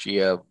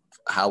analogy of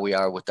how we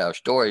are with our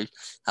stories,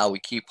 how we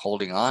keep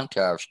holding on to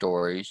our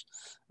stories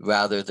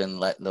rather than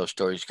letting those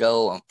stories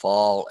go and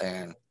fall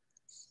and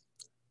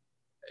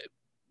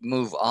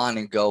move on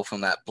and go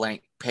from that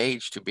blank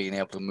page to being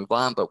able to move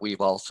on. But we've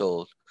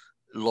also,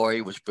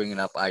 Lori was bringing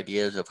up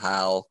ideas of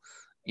how,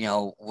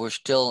 we're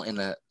still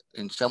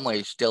in some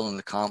ways still in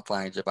the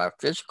confines of our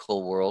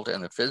physical world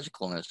and the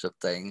physicalness of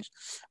things,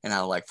 and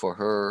how, like, for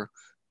her,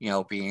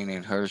 being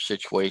in her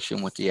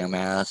situation with the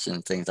MS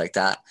and things like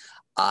that,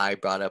 I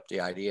brought up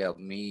the idea of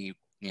me,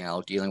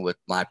 dealing with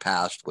my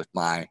past, with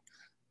my,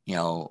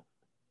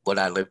 what what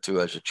I lived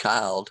through as a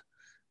child.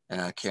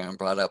 Karen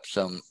brought up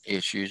some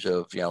issues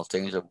of,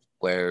 things of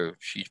where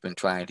she's been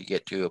trying to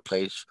get to a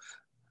place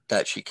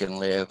that she can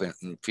live and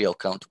feel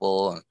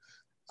comfortable.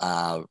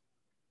 And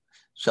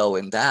so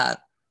in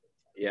that,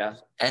 yeah,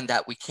 and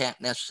that we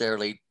can't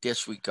necessarily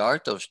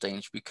disregard those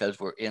things because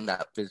we're in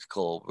that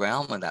physical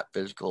realm and that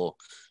physical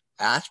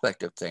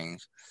aspect of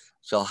things.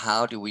 So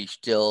how do we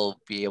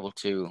still be able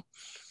to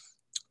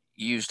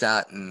use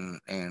that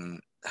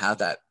and have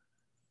that?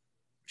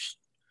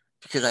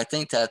 Because I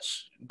think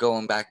that's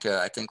going back to,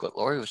 I think what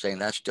Lori was saying,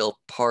 that's still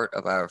part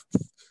of our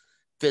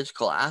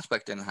physical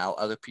aspect and how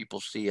other people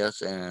see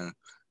us and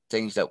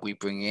things that we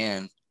bring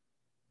in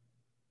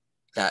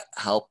that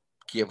help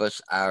give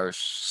us our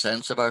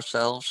sense of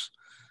ourselves.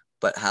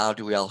 But how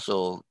do we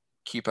also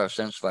keep our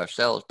sense of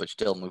ourselves, but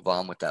still move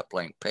on with that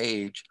blank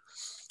page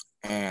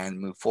and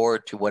move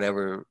forward to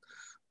whatever,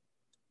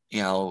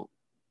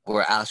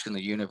 we're asking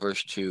the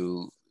universe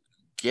to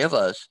give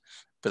us.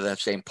 But at that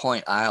same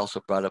point, I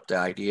also brought up the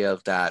idea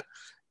of that,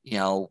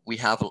 we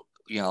have,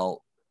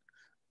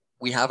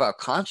 we have our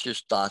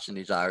conscious thoughts and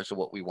desires of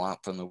what we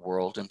want from the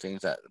world and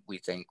things that we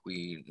think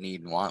we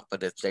need and want.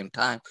 But at the same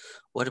time,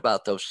 what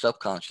about those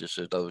subconscious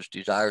or those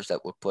desires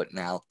that we're putting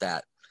out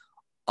that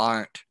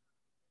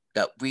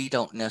we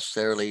don't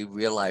necessarily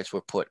realize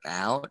we're putting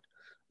out,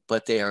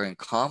 but they are in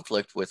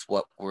conflict with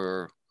what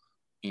we're,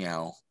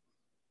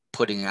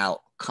 putting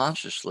out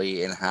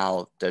consciously, and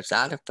how does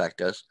that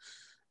affect us?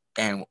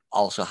 And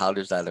also, how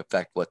does that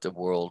affect what the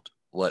world,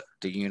 what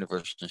the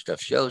universe and stuff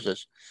shows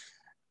us,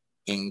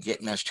 in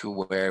getting us to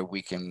where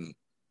we can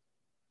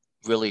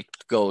really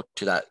go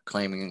to that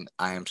claiming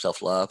I am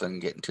self-love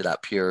and getting to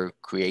that pure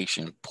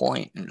creation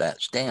point and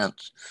that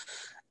stance.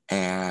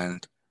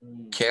 And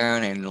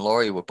Karen and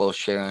Lori were both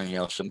sharing,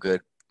 some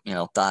good,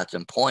 thoughts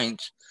and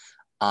points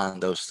on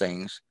those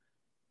things.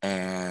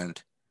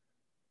 And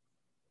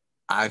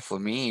I, for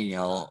me,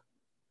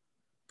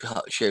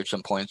 shared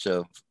some points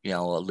of,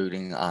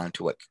 alluding on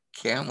to what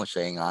Karen was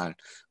saying on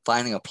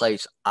finding a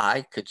place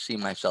I could see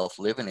myself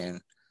living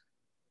in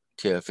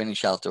to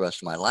finish out the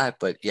rest of my life.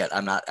 But yet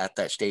I'm not at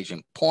that stage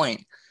and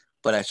point,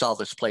 but I saw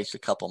this place a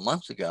couple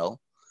months ago.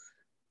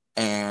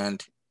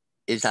 And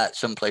is that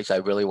someplace I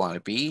really want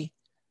to be?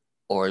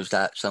 Or is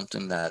that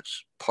something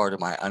that's part of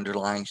my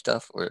underlying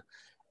stuff? Or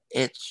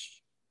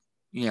it's,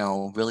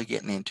 really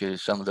getting into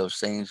some of those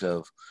things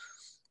of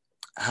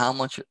how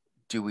much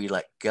do we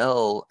let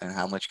go and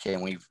how much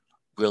can we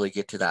really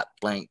get to that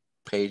blank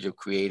page of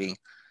creating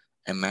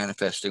and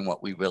manifesting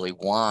what we really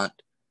want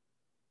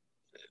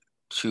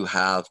to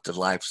have the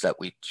lives that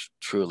we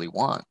truly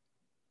want.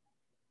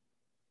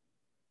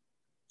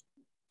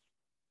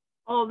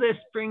 All this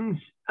brings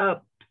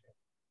up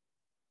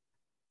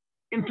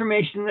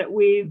information that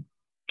we've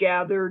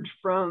gathered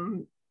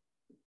from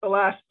the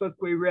last book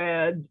we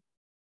read.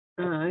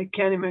 I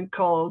can't even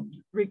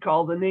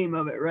recall the name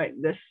of it right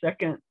this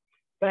second,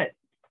 but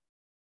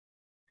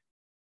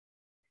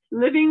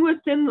living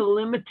within the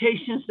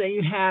limitations that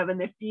you have.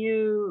 And if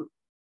you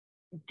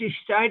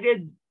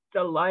decided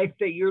the life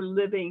that you're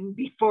living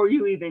before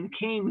you even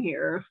came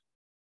here,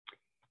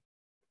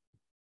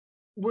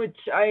 which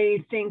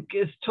I think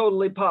is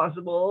totally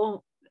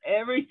possible,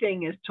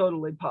 everything is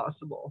totally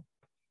possible.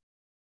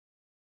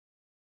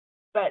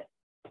 But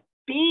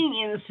being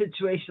in a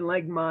situation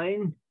like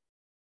mine,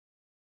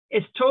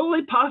 it's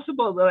totally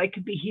possible that I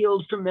could be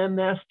healed from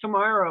MS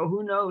tomorrow.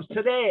 Who knows?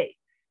 Today.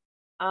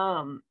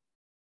 But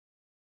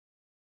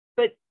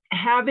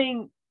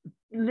having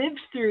lived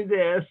through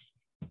this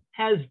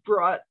has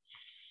brought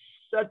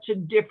such a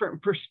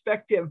different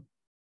perspective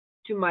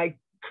to my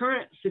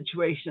current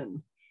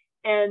situation,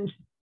 and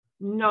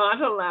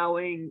not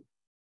allowing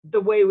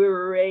the way we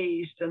were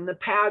raised and the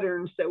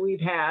patterns that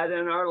we've had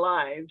in our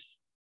lives.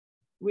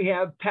 We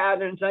have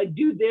patterns. I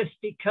do this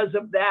because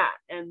of that,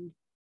 and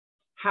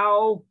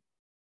how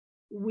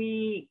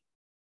we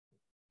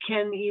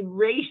can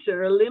erase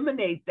or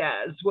eliminate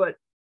that is what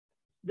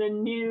the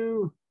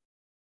new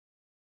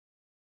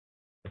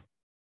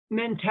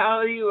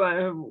mentality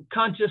or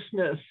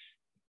consciousness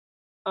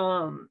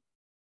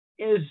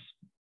is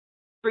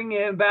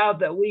bringing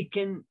about, that we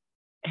can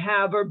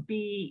have or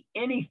be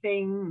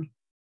anything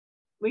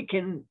we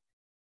can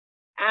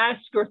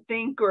ask or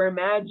think or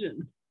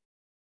imagine.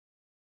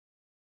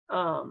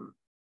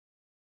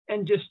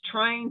 And just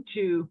trying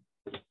to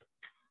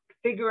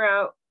figure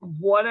out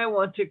what I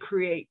want to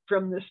create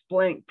from this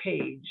blank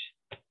page.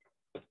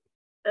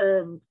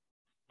 And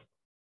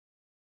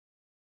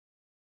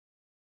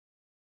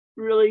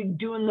really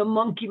doing the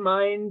monkey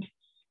mind.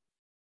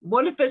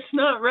 What if it's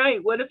not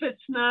right? What if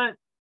it's not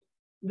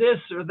this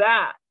or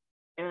that?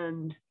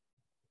 And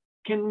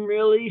can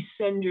really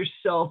send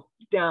yourself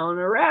down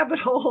a rabbit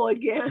hole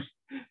again.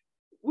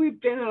 We've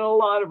been in a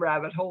lot of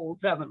rabbit holes,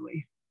 haven't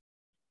we?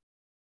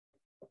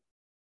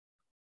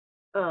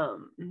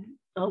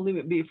 I'll leave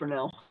it be for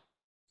now.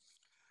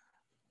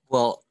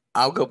 Well,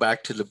 I'll go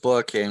back to the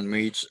book and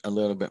read a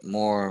little bit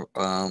more.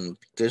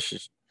 This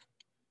is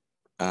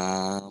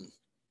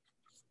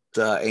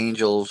the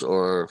angels,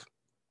 or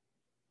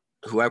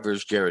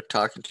whoever's Jarrad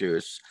talking to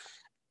is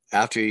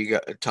after he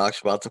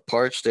talks about the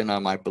parts, then are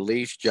my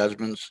beliefs,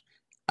 judgments,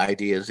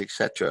 ideas,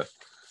 etc.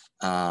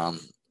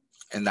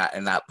 In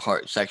that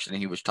part section,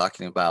 he was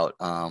talking about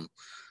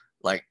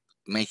like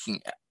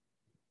making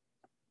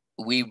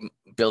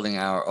building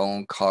our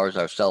own cars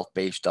ourselves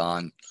based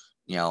on,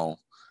 you know,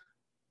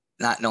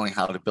 not knowing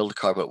how to build a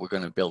car, but we're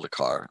going to build a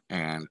car,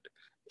 and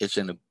it's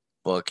in the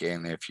book.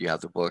 And if you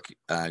have the book,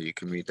 you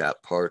can read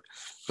that part.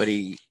 But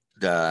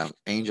the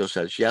angel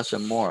says, yes,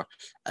 and more.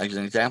 As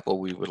an example,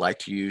 we would like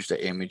to use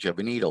the image of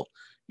a needle.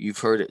 You've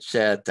heard it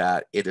said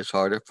that it is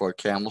harder for a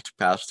camel to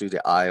pass through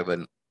the eye of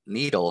a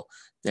needle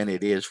than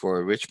it is for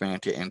a rich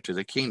man to enter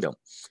the kingdom.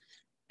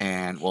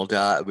 And well,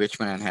 the rich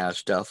man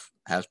has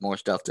more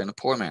stuff than a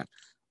poor man.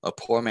 A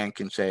poor man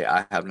can say,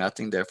 I have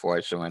nothing, therefore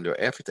I surrender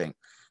everything.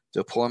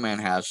 The poor man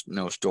has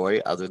no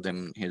story other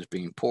than his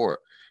being poor.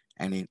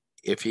 And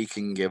if he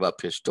can give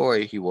up his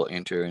story, he will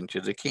enter into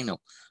the kingdom,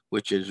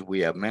 which, as we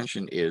have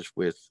mentioned, is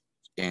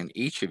within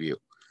each of you.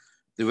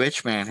 The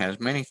rich man has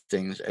many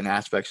things and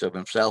aspects of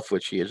himself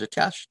which he is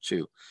attached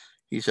to.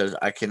 He says,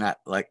 I cannot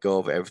let go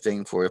of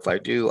everything, for if I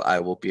do, I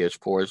will be as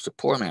poor as the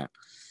poor man.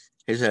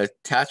 His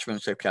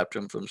attachments have kept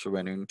him from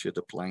surrendering to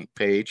the blank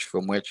page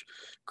from which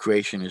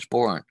creation is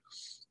born,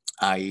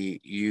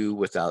 i.e., you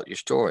without your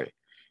story.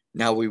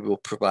 Now we will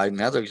provide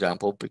another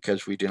example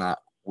because we do not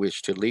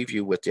wish to leave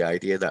you with the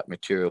idea that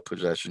material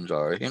possessions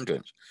are a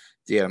hindrance.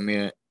 They are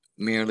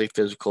merely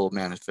physical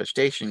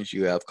manifestations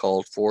you have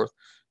called forth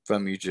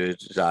from your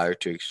desire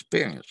to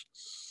experience.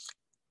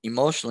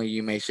 Emotionally,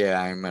 you may say,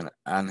 I am an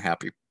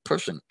unhappy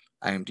person.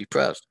 I am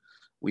depressed.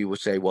 We would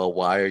say, well,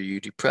 why are you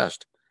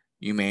depressed?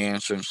 You may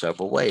answer in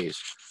several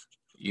ways.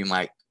 You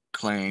might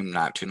claim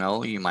not to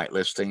know. You might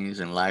list things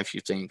in life you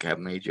think have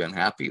made you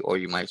unhappy, or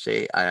you might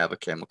say, I have a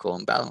chemical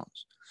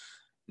imbalance.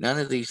 None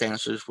of these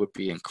answers would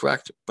be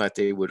incorrect, but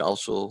they would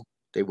all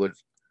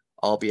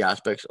be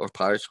aspects or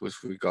parts with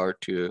regard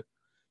to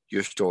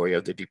your story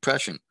of the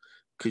depression.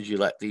 Could you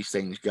let these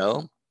things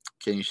go?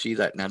 Can you see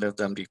that none of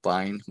them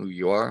define who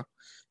you are?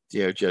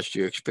 They are just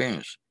your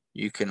experience.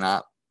 You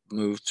cannot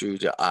move through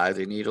the eye of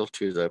the needle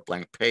to the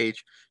blank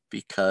page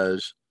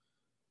because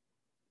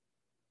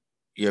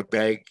your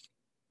bag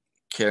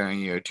carrying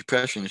your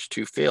depression is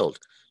too filled.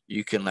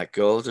 You can let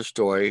go of the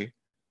story.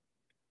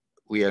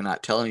 We are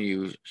not telling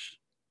you.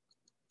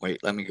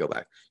 Wait, let me go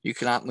back. You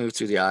cannot move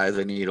through the eye of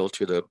the needle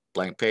to the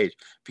blank page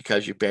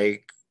because your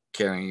bag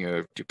carrying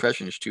your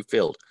depression is too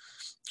filled.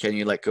 Can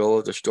you let go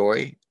of the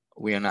story?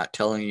 We are not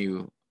telling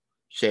you,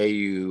 say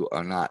you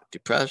are not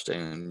depressed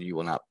and you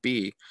will not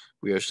be.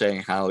 We are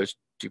saying, how has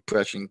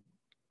depression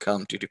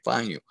come to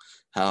define you?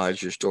 How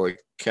has your story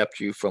kept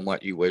you from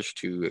what you wish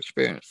to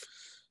experience?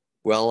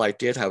 Well, I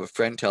did have a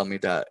friend tell me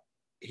that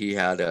he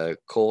had a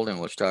cold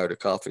and was tired of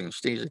coughing and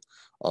sneezing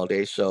all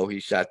day, so he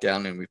sat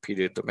down and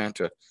repeated the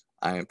mantra,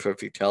 I am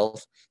perfect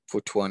health,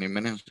 for 20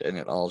 minutes, and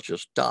it all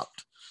just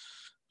stopped.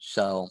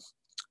 So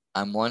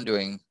I'm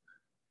wondering,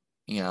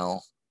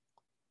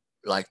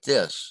 like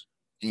this,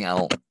 is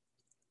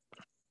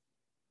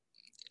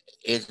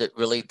it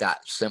really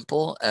that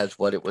simple as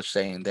what it was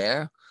saying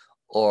there?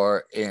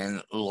 Or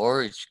in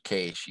Lori's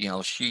case, she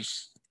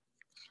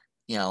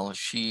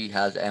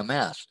has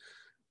MS.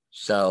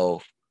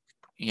 So,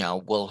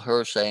 will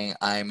her saying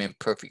I'm in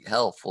perfect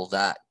health, will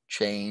that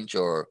change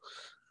or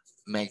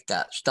make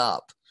that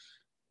stop?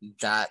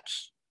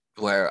 That's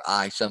where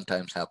I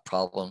sometimes have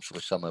problems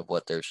with some of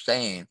what they're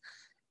saying,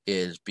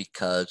 is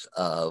because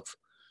of,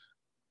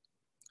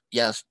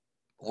 yes,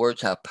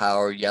 words have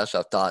power. Yes,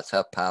 our thoughts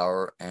have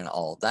power and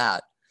all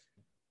that.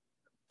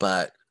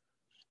 But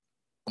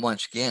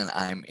once again,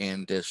 I'm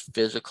in this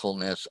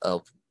physicalness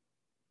of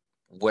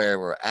where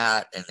we're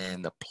at, and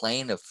in the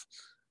plane of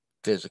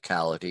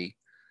physicality,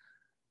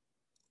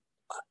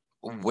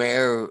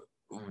 where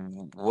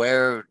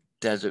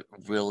does it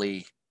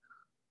really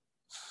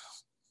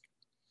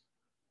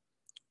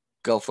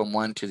go from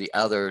one to the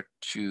other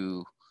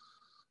to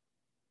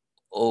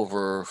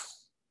override,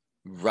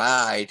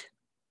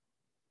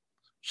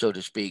 so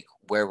to speak,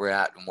 where we're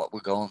at and what we're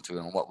going through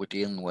and what we're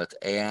dealing with,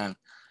 and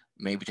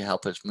maybe to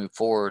help us move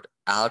forward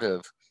out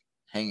of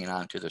hanging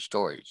on to the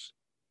stories.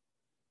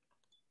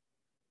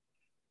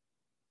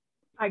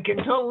 I can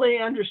totally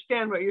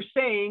understand what you're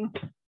saying.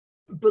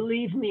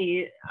 Believe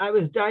me, I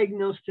was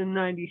diagnosed in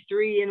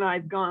 93 and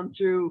I've gone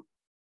through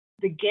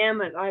the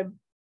gamut. I've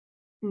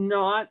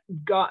not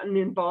gotten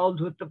involved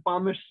with the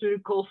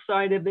pharmaceutical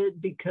side of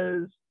it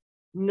because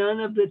none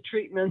of the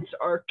treatments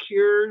are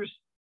cures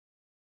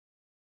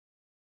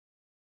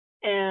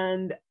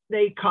and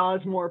they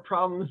cause more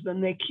problems than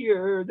they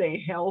cure.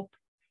 They help.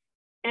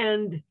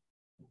 And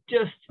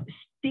just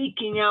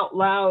speaking out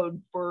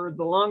loud for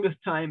the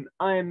longest time,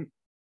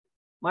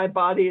 my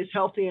body is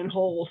healthy and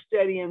whole,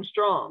 steady and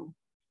strong,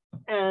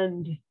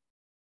 and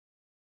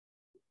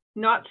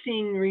not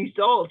seeing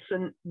results.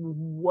 And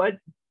what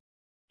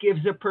gives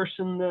a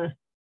person the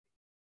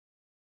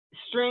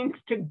strength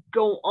to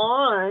go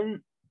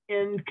on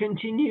and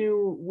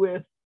continue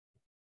with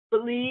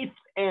belief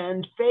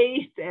and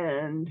faith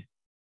and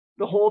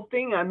the whole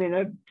thing. I mean,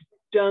 I've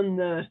done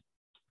the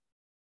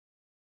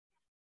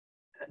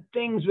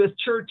things with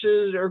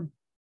churches or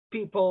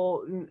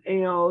people,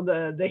 you know,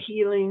 the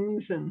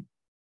healings and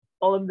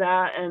all of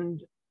that.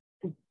 And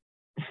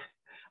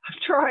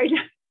I've tried.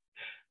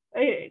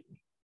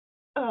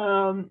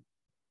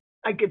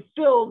 I could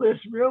fill this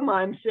room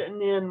I'm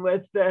sitting in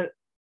with the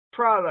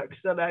products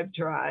that I've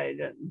tried.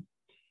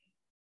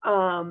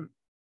 And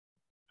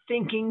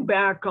thinking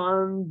back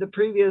on the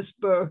previous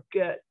book,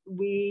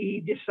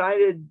 we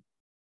decided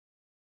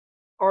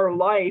our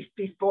life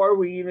before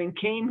we even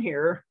came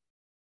here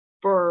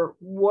for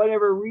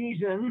whatever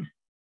reason,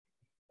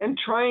 and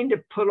trying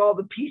to put all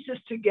the pieces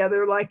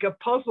together like a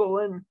puzzle.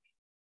 And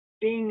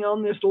being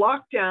on this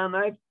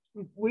lockdown,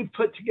 we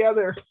put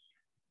together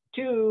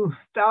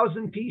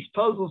 2,000-piece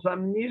puzzles. I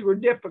mean, these were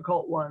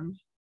difficult ones.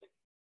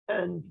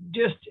 And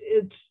just,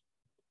 it's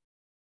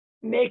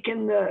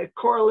making the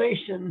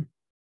correlation,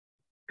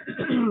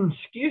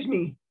 excuse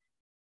me,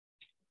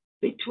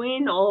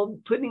 between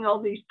putting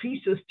all these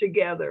pieces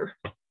together.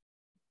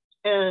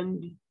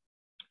 And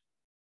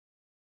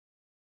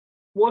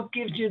what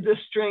gives you the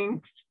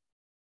strength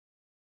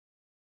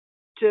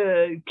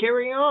to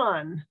carry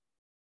on,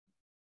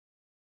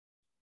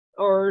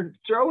 or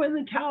throw in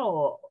the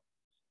towel,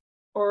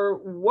 or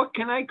what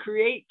can I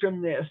create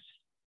from this?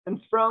 And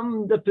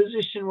from the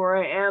position where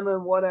I am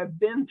and what I've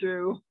been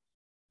through,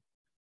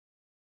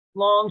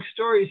 long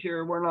stories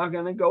here we're not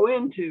going to go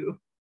into.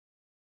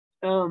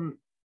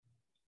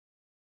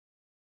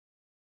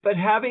 But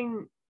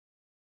having,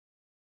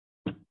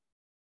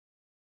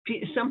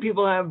 some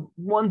people have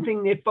one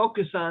thing they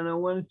focus on. I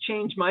want to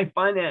change my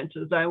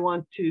finances. I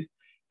want to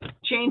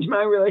change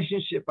my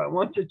relationship. I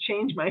want to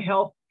change my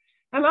health.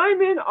 And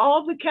I'm in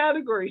all the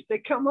categories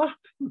that come up.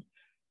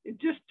 It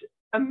just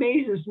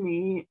amazes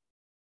me.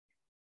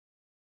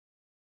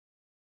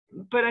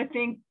 But I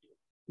think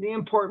the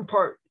important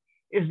part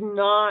is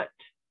not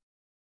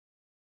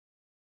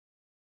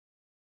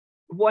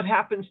what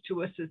happens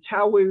to us, it's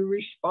how we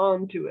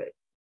respond to it.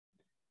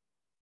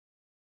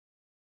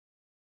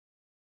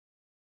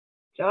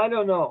 So I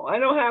don't know. I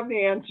don't have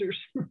the answers.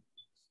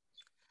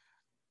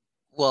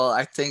 Well,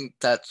 I think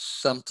that's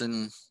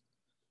something,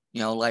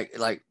 you know,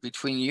 like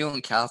between you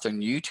and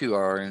Catherine, you two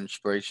are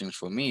inspirations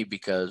for me,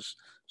 because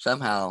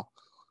somehow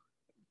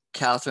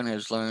Catherine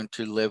has learned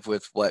to live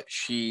with what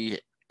she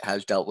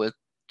has dealt with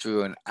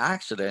through an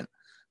accident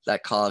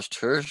that caused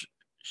her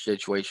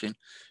situation.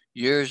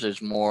 Yours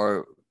is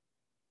more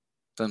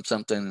from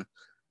something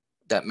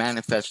that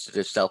manifested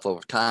itself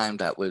over time,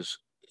 that was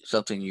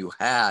something you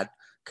had,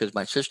 because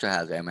my sister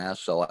has MS,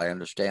 so I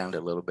understand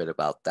a little bit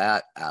about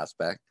that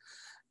aspect,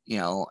 you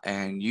know,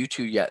 and you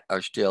two yet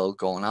are still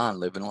going on,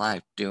 living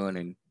life,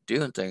 doing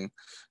things.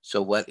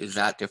 So what is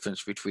that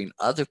difference between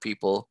other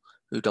people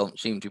who don't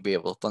seem to be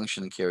able to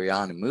function and carry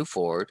on and move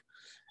forward?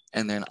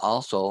 And then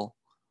also,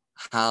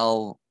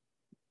 how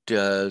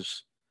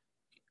does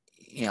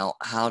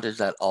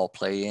that all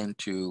play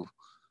into,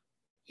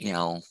 you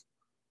know,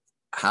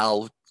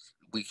 how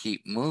we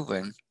keep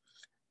moving?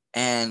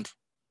 And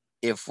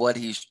if what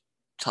he's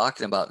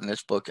talking about in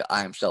this book,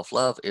 I Am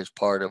Self-Love, is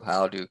part of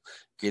how to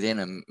get in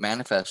and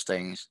manifest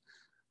things,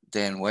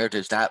 then where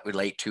does that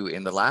relate to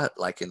in the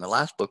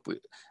last book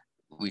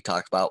we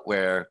talked about,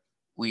 where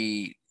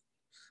we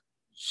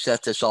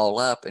set this all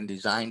up and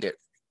designed it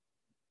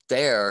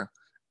there,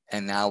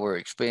 and now we're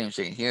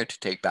experiencing here to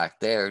take back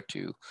there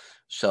too.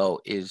 So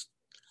is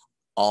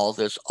all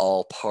this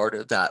all part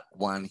of that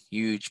one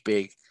huge,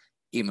 big,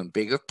 even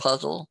bigger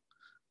puzzle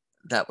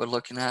that we're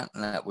looking at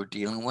and that we're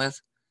dealing with,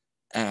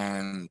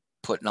 and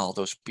putting all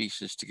those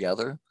pieces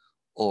together?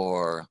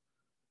 Or,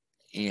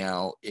 you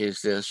know,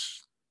 is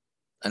this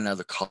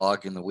another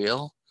cog in the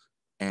wheel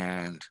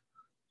and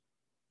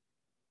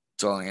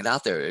throwing it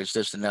out there? Is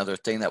this another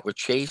thing that we're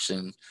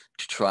chasing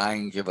to try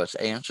and give us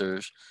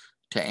answers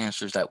to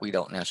answers that we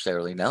don't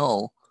necessarily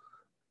know,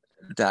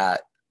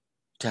 that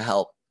to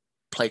help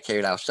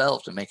placate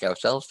ourselves and make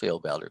ourselves feel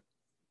better?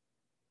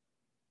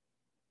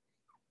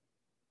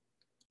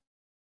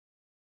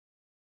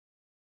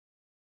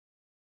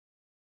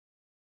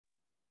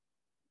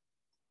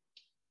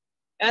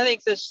 I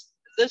think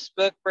this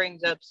book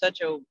brings up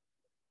such a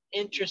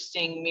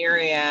interesting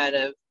myriad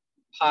of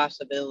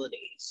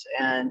possibilities.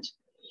 And,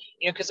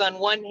 you know, because on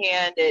one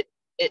hand, it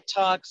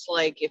talks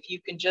like, if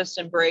you can just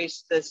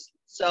embrace this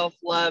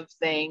self-love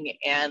thing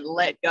and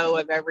let go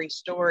of every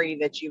story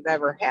that you've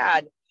ever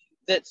had,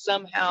 that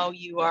somehow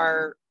you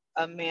are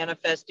a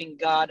manifesting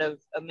God of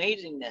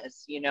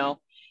amazingness, you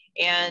know,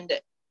 and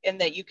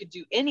that you could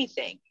do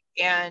anything.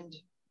 And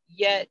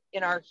yet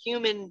in our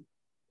human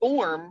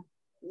form,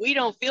 we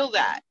don't feel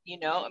that, you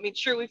know. I mean,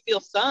 sure, we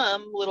feel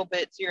some little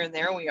bits here and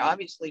there. We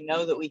obviously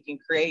know that we can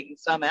create in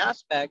some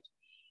aspect,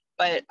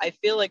 but I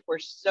feel like we're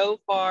so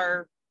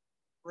far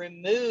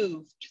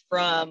removed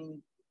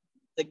from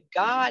the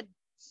God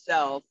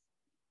self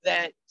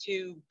that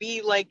to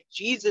be like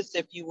Jesus,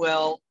 if you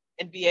will,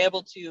 and be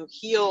able to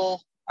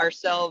heal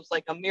ourselves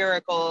like a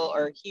miracle,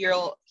 or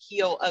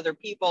heal other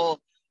people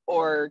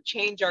or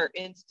change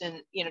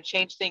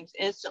change things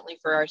instantly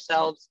for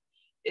ourselves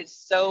is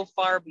so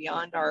far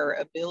beyond our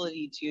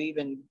ability to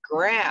even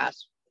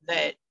grasp,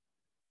 that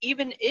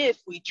even if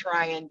we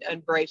try and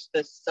embrace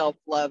this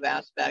self-love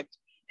aspect,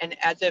 and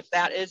as if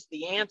that is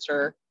the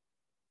answer,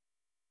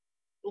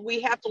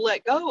 we have to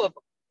let go of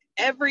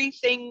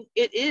everything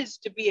it is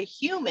to be a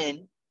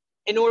human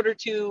in order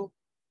to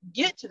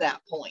get to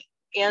that point.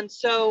 And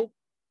so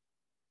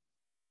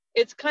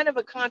it's kind of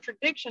a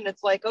contradiction.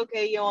 It's like,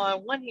 okay, on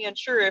one hand,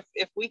 sure,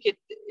 if we could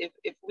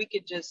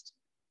just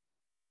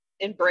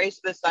embrace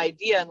this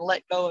idea and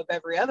let go of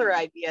every other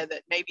idea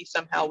that maybe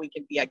somehow we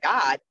can be a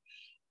god.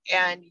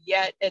 And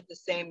yet at the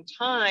same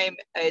time,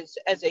 as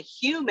a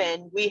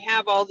human, we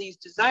have all these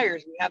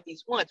desires, we have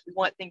these wants, we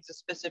want things a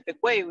specific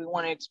way, we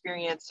want to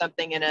experience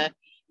something in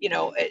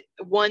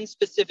one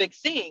specific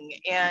thing,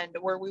 and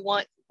where we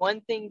want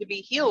one thing to be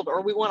healed,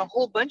 or we want a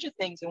whole bunch of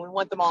things and we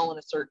want them all in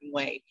a certain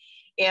way.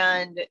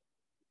 And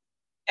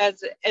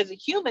as a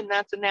human,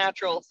 that's a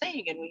natural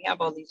thing, and we have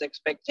all these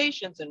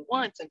expectations and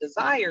wants and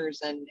desires,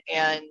 and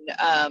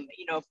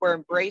if we're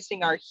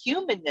embracing our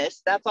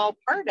humanness, that's all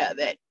part of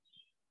it.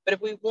 But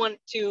if we want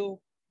to,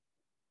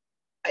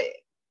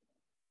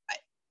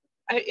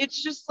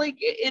 it's just like,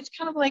 it's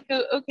kind of like,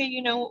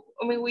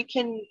 we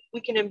can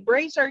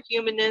embrace our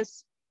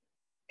humanness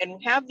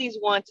and have these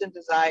wants and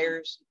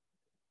desires,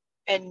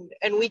 and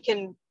we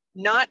can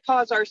not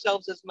cause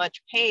ourselves as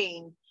much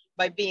pain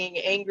by being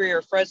angry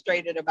or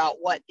frustrated about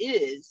what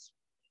is,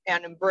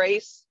 and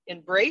embrace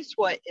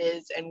what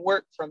is and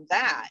work from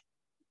that.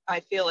 I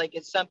feel like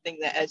it's something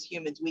that as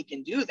humans we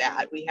can do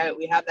that. We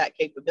have that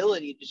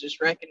capability to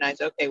just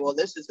recognize, okay, well,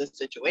 this is a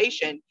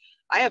situation,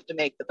 I have to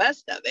make the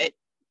best of it.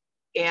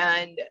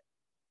 And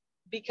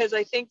because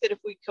I think that if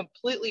we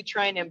completely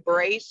try and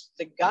embrace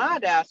the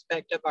God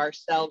aspect of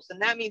ourselves, then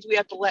that means we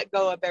have to let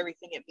go of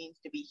everything it means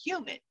to be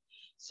human.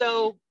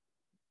 So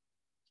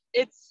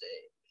it's,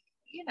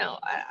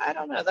 I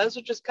don't know. Those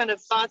are just kind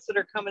of thoughts that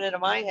are coming into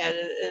my head.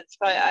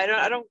 I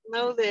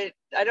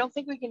don't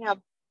think we can have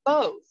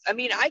both. I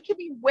mean, I could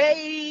be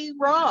way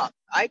wrong.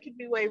 I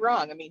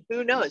mean,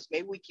 who knows?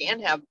 Maybe we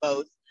can have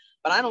both,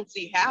 but I don't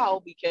see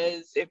how,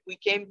 because if we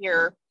came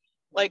here,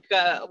 like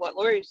what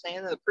Lori was saying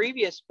in the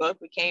previous book,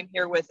 we came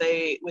here with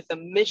a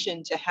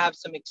mission to have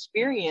some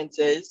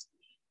experiences,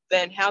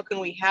 then how can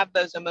we have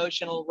those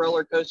emotional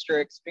roller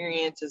coaster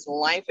experiences,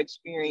 life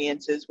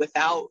experiences,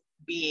 without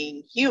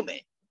being human?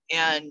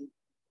 And,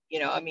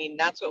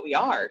 that's what we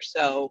are.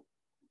 So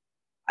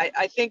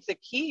I think the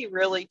key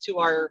really to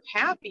our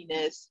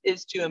happiness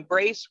is to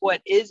embrace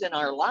what is in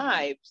our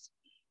lives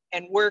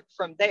and work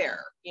from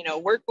there.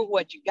 Work with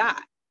what you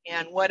got,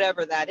 and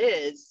whatever that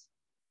is,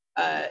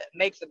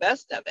 make the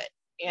best of it.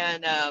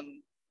 And,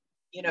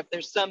 if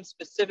there's some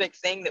specific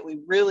thing that we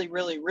really,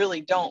 really,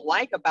 really don't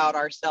like about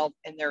ourselves,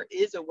 and there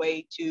is a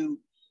way to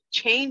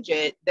change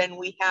it, then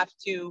we have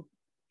to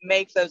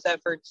make those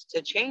efforts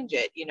to change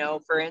it.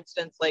 For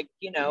instance, like,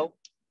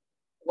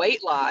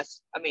 weight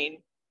loss. I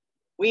mean,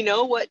 we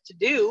know what to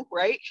do,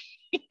 right?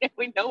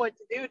 We know what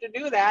to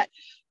do that,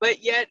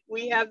 but yet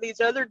we have these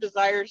other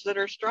desires that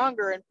are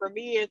stronger. And for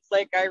me, it's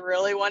like, I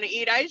really want to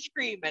eat ice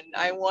cream, and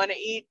I want to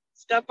eat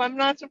stuff I'm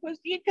not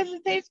supposed to eat because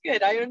it tastes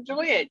good. I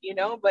enjoy it,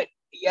 but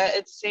yeah,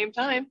 at the same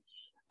time,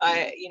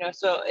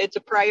 so it's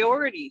a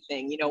priority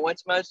thing.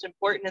 What's most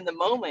important in the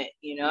moment.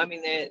 I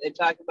mean, they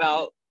talk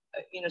about,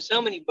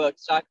 so many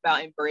books talk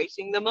about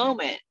embracing the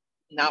moment,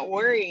 not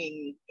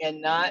worrying,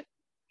 and not,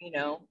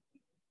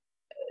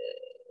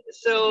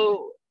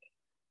 so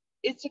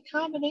it's a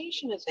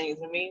combination of things.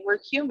 I mean, we're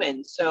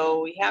human,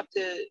 so we got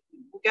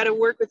to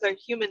work with our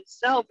human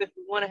self if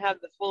we want to have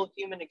the full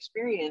human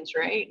experience,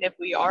 right? And if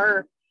we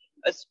are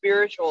a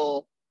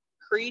spiritual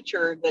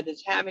creature that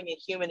is having a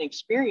human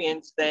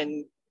experience,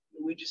 then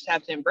we just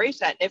have to embrace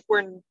that.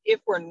 And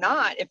if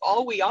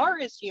all we are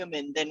is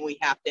human, then we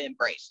have to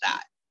embrace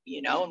that,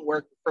 and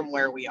work from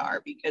where we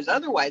are, because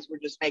otherwise we're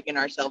just making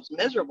ourselves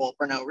miserable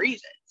for no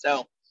reason.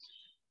 So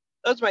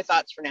those are my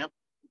thoughts for now.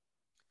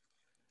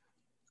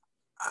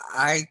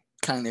 I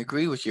kind of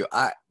agree with you.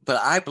 But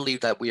I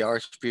believe that we are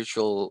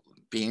spiritual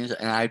beings,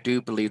 and I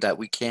do believe that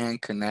we can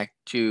connect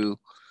to,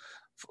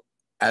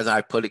 as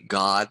I put it,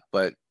 God,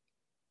 but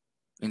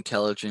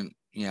intelligent,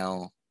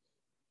 infinite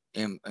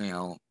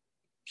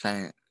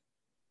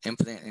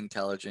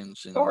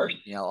intelligence, and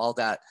all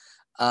that.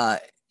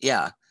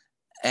 Yeah,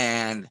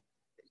 and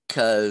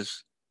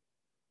because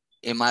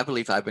in my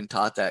belief, I've been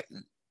taught that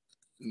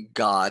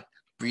God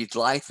breathes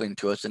life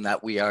into us, and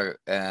that we are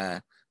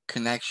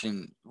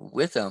connection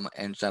with him,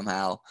 and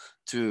somehow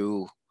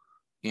through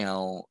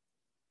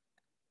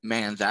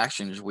man's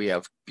actions we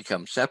have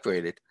become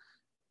separated,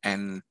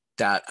 and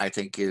that I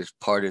think is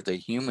part of the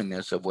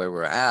humanness of where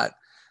we're at.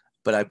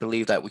 But I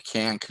believe that we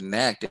can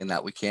connect, and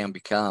that we can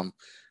become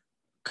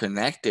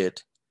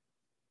connected,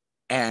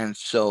 and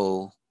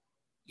so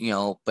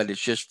but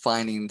it's just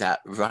finding that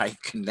right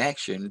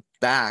connection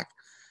back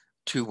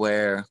to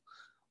where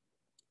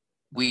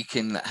we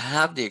can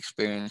have the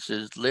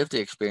experiences, live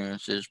the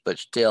experiences, but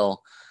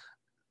still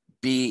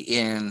be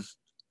in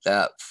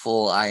that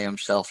full I am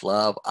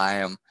self-love,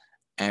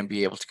 and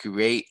be able to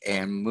create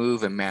and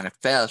move and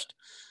manifest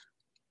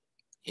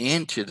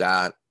into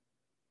that,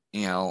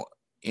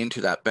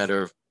 into that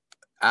better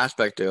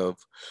aspect of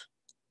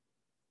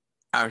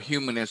our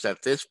humanness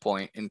at this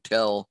point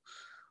until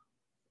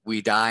we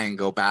die and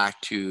go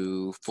back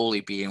to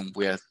fully being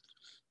with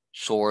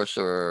source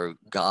or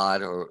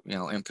God or,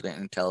 infinite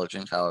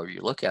intelligence, however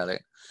you look at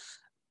it.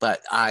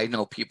 But I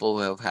know people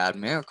who have had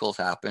miracles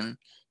happen,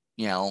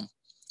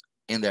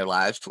 in their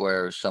lives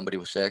where somebody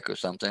was sick or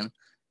something.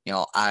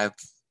 I've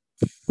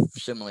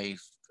similarly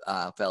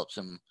felt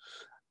some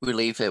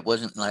relief. It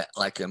wasn't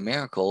like a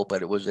miracle,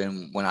 but it was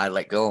when I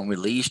let go and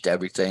released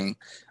everything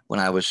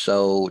when I was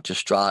so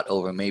distraught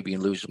over maybe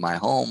losing my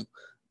home,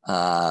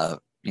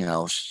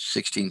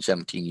 16,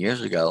 17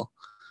 years ago,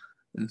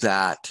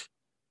 that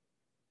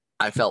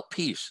I felt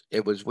peace.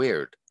 It was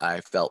weird.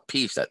 I felt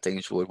peace that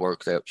things would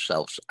work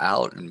themselves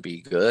out and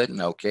be good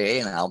and okay,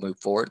 and I'll move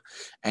forward.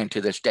 And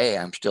to this day,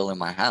 I'm still in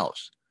my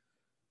house.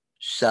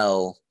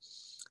 So,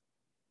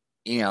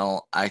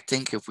 I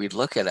think if we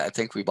look at it, I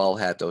think we've all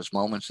had those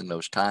moments and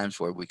those times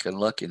where we can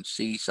look and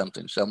see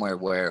something somewhere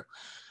where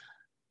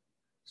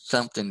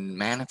something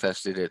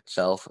manifested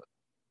itself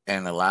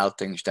and allowed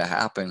things to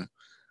happen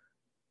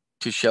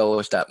to show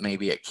us that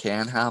maybe it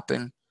can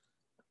happen,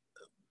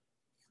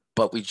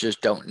 but we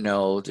just don't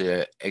know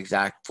the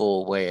exact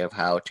full way of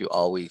how to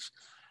always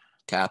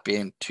tap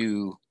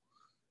into.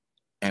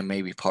 And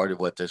maybe part of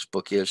what this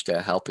book is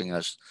to helping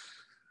us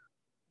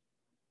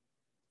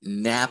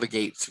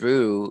navigate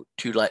through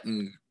to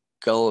letting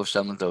go of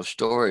some of those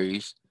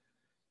stories,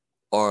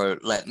 or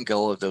letting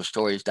go of those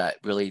stories that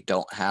really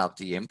don't have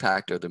the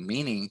impact or the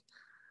meaning,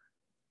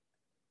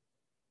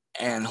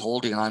 and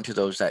holding on to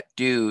those that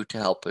do to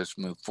help us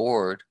move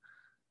forward,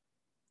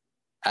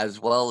 as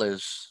well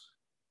as,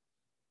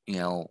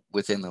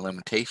 within the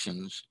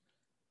limitations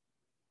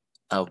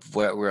of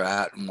where we're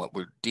at and what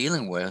we're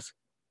dealing with,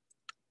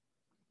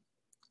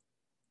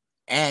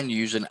 and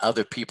using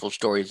other people's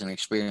stories and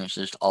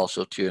experiences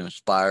also to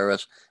inspire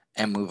us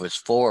and move us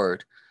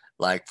forward.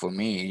 Like for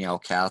me,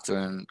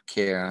 Catherine,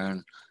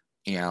 Karen,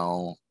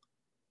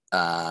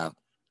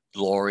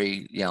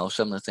 Lori,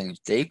 some of the things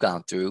they've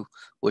gone through,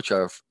 which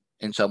are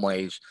in some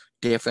ways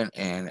different,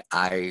 and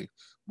I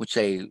would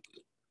say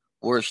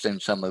worse than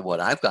some of what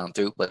I've gone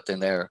through. But then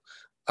there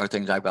are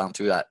things I've gone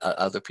through that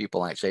other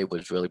people might say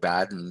was really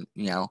bad, and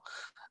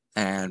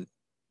and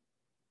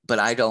but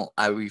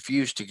I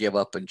refuse to give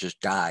up and just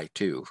die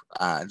too.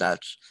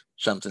 That's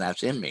something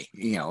that's in me.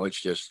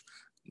 It's just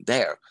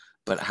there.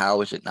 But how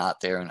is it not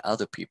there in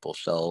other people?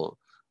 So,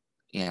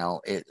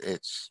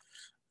 it's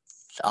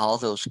all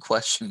those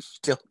questions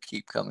still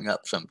keep coming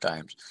up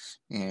sometimes,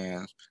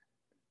 and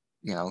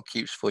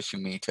keeps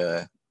pushing me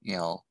to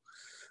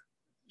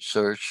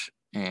search,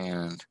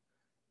 and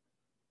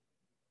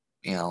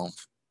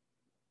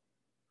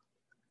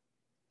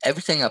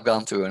everything I've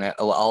gone through and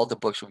all the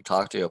books we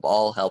talked to have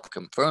all helped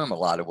confirm a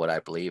lot of what I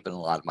believe and a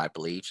lot of my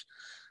beliefs,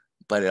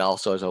 but it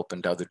also has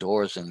opened other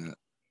doors. And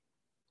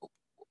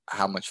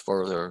how much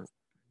further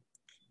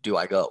do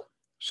I go,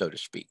 so to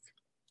speak?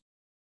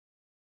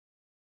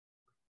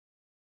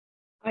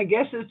 I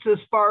guess it's as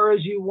far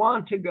as you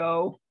want to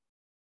go,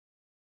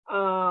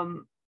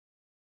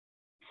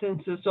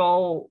 since it's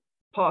all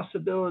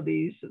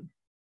possibilities.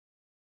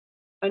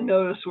 I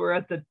notice we're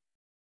at the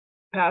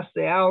past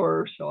the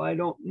hour, so I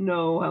don't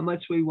know how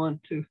much we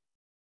want to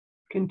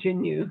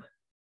continue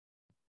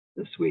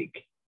this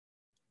week.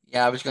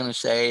 Yeah, I was going to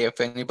say,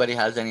 if anybody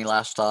has any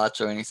last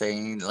thoughts or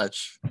anything,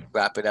 let's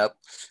wrap it up,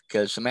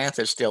 because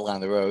Samantha's still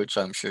on the road,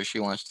 so I'm sure she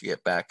wants to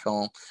get back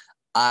home.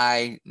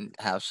 I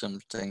have some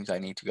things I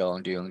need to go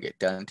and do and get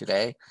done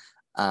today.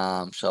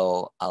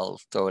 So I'll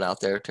throw it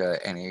out there to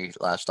any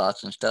last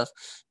thoughts and stuff,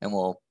 and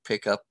we'll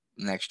pick up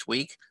next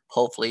week.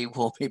 Hopefully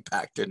we'll be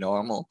back to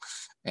normal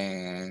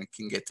and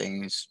can get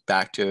things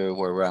back to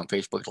where we're on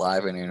Facebook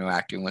Live and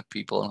interacting with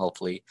people, and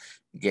hopefully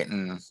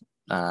getting,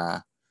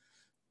 some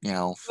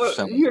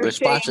You're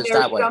responses saying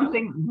there's that way.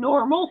 something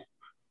normal?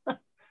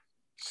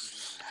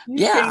 You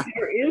Yeah. think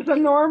there is a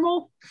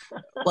normal?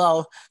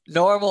 Well,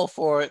 normal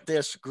for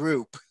this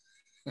group.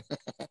 It's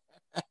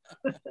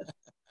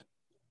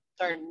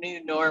our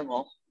new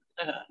normal.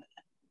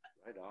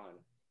 Right on.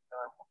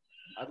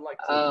 I'd like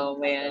to. Oh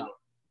man.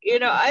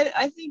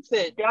 I think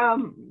that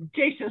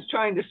Jason's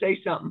trying to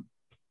say something.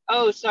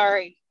 Oh,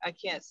 sorry. I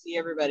can't see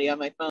everybody on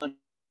my phone.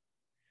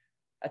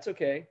 That's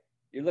okay.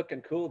 You're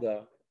looking cool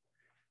though.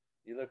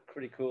 You look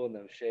pretty cool in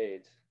those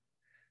shades.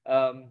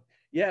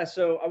 Yeah,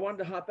 so I wanted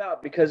to hop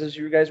out because as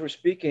you guys were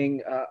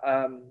speaking,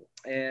 a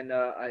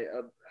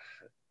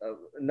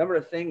number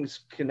of things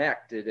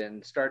connected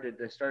and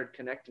I started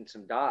connecting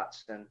some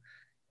dots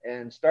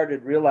and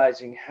started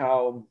realizing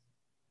how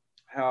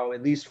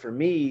at least for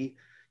me,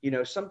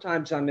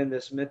 sometimes I'm in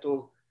this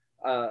mental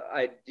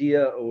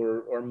idea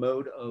or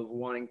mode of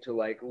wanting to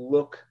like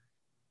look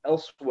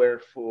elsewhere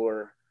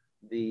for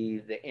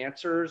the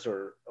answers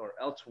or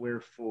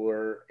elsewhere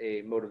for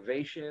a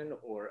motivation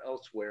or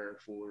elsewhere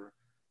for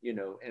you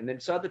know, and then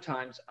some other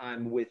times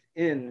I'm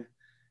within,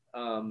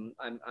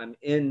 I'm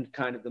in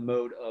kind of the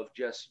mode of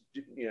just,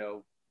 you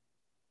know,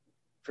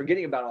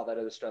 forgetting about all that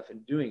other stuff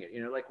and doing it.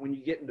 You know, like when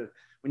you get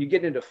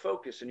into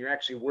focus and you're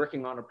actually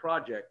working on a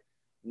project,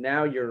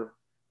 now you're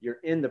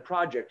in the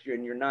project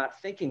and you're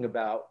not thinking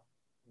about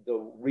the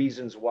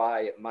reasons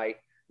why it might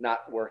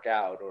not work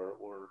out,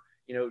 or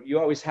you know, you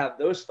always have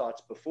those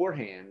thoughts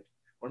beforehand,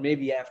 or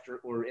maybe after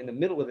or in the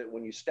middle of it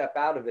when you step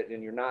out of it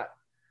and you're not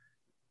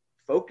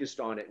focused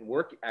on it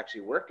and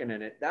actually working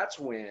in it. That's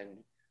when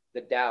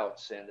the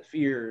doubts and the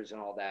fears and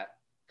all that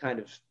kind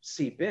of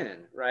seep in,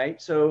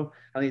 right? So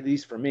I mean, at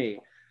least for me.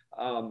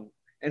 And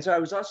so I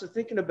was also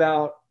thinking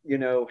about, you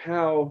know,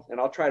 how, and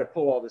I'll try to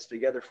pull all this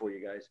together for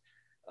you guys,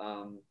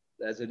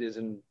 as it is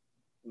in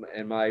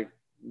my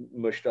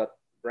mushed up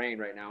brain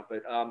right now.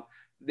 But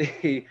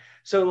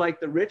so like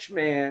the rich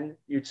man,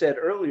 you said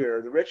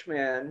earlier, the rich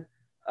man,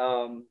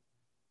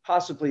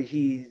 possibly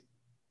he,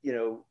 you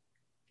know,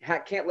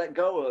 can't let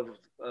go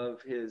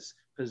of his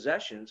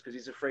possessions because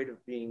he's afraid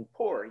of being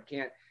poor. He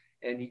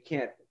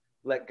can't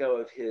let go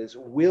of his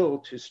will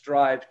to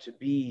strive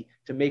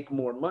to make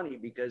more money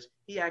because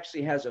he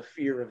actually has a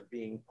fear of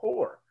being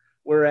poor.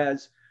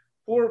 Whereas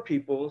poor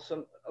people,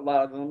 a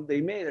lot of them,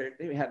 they may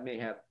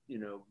have, you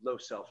know, low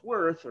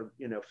self-worth, or,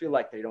 you know, feel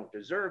like they don't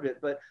deserve it,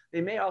 but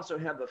they may also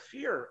have a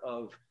fear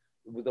of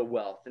the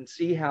wealth and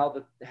see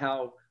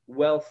how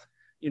wealth,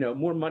 you know,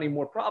 more money,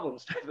 more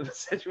problems type of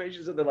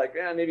situations. And they're like,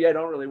 maybe I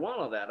don't really want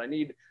all that. I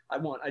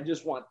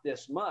just want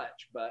this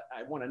much, but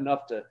I want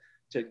enough to,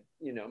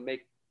 you know,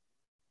 make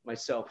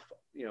myself,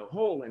 you know,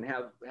 whole and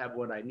have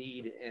what I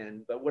need.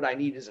 But what I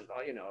need isn't,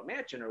 you know, a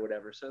mansion or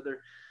whatever. So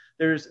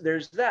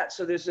there's that.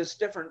 So there's this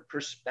different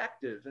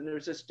perspective, and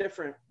there's these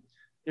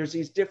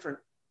different,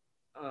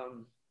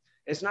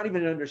 it's not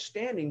even an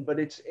understanding, but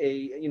it's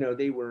you know,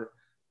 they were,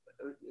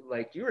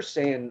 like you were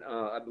saying,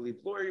 I believe,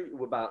 Lori,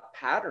 about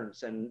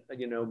patterns. And,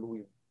 you know,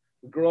 we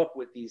grow up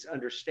with these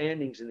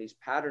understandings and these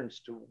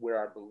patterns to where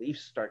our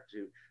beliefs start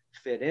to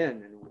fit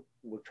in. And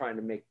we're trying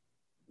to make,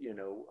 you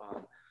know,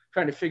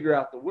 trying to figure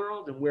out the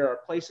world and where our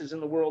place is in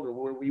the world,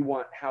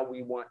 or how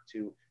we want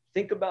to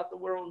think about the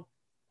world.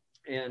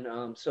 And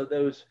so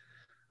those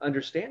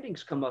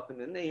understandings come up,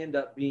 and then they end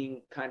up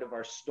being kind of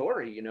our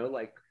story, you know,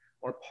 like,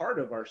 or part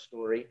of our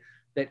story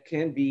that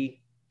can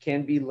be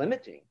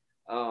limiting.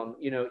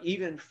 You know,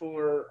 even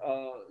for,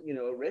 you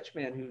know, a rich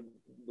man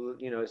who,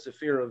 you know, has a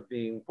fear of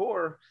being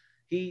poor,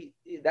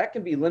 that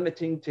can be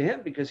limiting to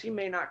him because he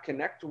may not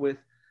connect with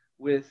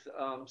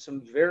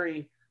some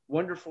very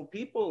wonderful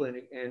people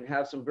and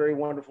have some very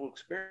wonderful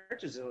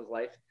experiences in his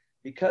life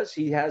because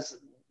he has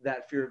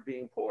that fear of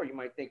being poor. You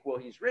might think, well,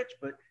 he's rich,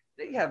 but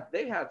they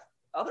have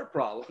other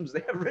problems.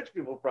 They have rich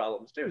people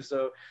problems too.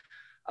 So,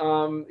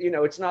 you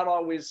know, it's not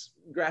always,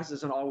 grass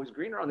isn't always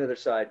greener on the other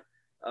side.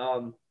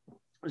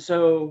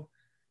 So,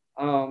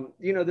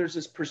 you know, there's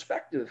this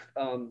perspective,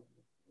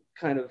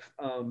 kind of,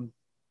 I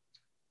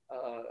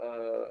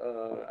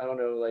don't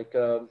know, like,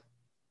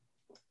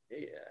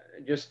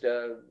 just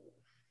a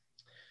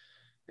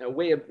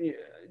way of,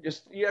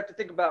 just, you have to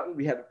think about,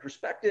 we have a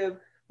perspective,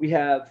 we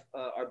have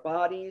our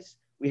bodies,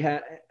 we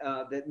have,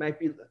 that might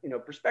be, you know,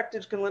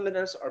 perspectives can limit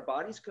us, our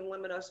bodies can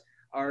limit us,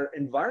 our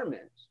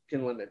environment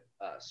can limit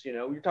us. You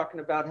know, you're talking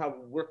about how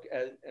we work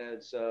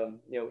as you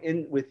know,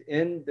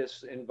 within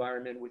this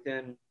environment,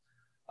 within,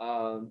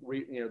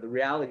 you know, the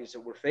realities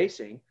that we're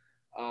facing.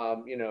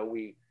 You know,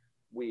 we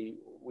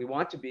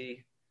want to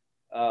be,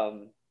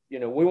 you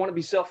know, we want to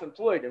be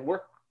self-employed and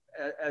work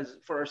as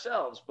for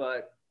ourselves,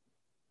 but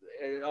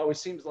it always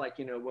seems like,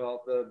 you know,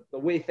 well, the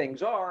way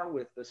things are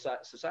with the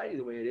society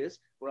the way it is,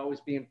 we're always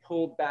being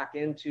pulled back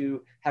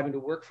into having to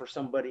work for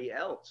somebody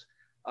else,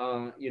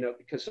 you know,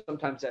 because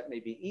sometimes that may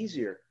be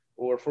easier,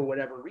 or for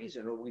whatever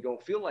reason, or we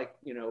don't feel like,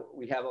 you know,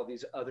 we have all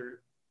these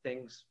other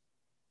things,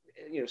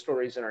 you know,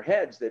 stories in our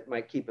heads that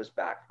might keep us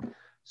back.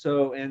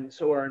 So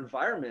our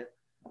environment,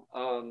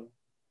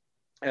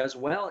 as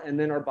well, and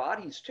then our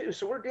bodies too.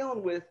 So we're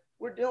dealing with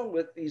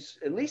these,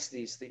 at least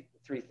these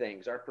three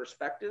things: our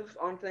perspective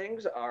on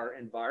things, our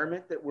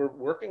environment that we're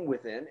working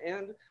within,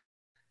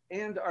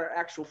 and our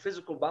actual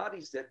physical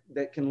bodies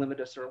that can limit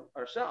us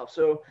ourselves.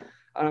 So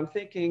I'm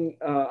thinking,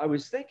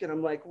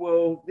 I'm like,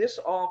 well, this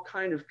all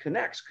kind of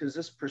connects because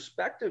this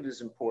perspective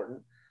is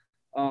important.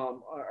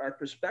 Our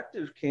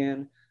perspective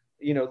can,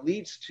 you know,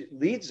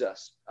 leads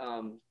us,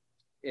 or,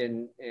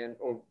 you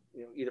know,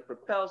 either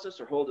propels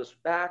us or hold us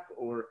back,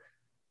 or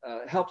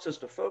helps us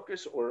to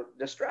focus or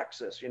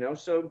distracts us, you know.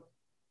 So,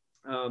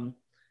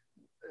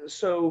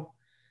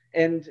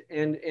 and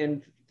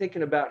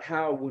thinking about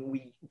how when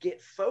we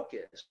get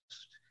focused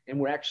and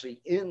we're actually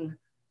in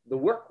the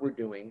work we're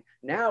doing,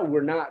 now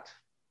we're not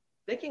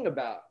thinking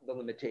about the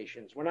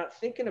limitations. We're not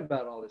thinking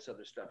about all this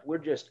other stuff. We're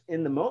just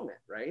in the moment,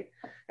 right?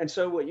 And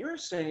so what you're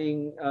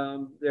saying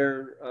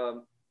there,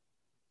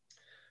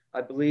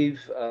 I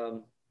believe,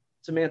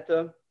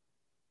 Samantha,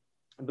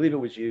 I believe it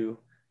was you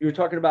were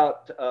talking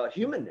about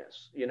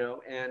humanness, you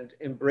know, and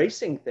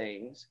embracing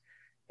things.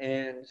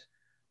 And,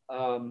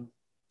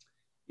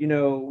 you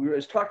know, we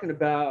were talking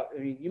about, I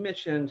mean, you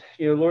mentioned,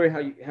 you know, Lori, how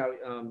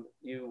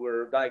you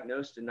were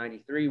diagnosed in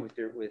 '93 with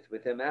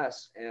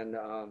MS, and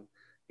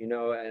you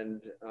know,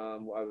 and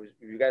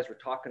you guys were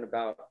talking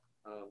about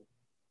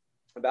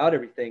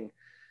everything,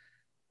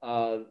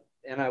 and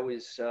I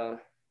was,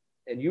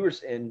 and you were,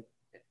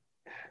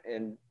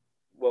 and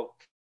well,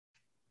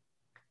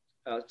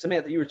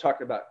 Samantha, you were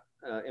talking about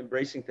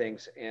embracing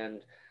things,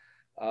 and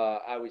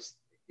I was,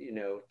 you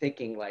know,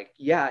 thinking like,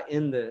 yeah,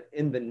 in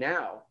the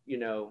now, you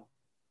know,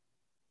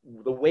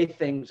 the way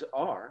things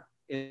are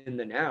in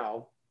the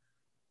now,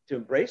 to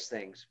embrace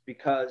things,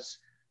 because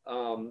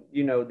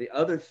you know, the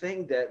other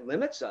thing that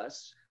limits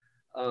us,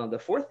 the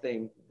fourth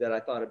thing that I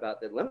thought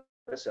about that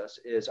limits us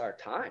is our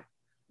time.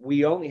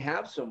 We only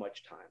have so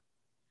much time,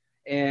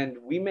 and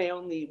we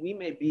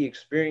may be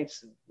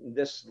experiencing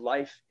this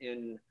life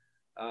in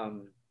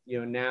you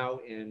know, now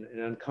in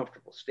an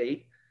uncomfortable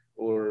state,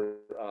 or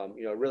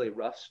you know, a really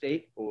rough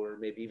state, or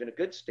maybe even a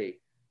good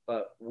state,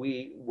 but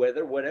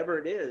whatever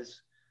it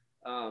is,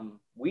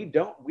 we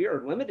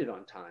are limited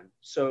on time.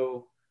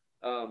 So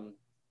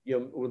you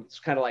know, it's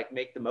kind of like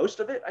make the most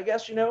of it, I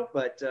guess, you know.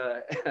 But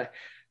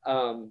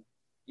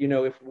you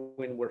know,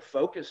 when we're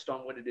focused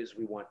on what it is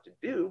we want to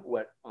do,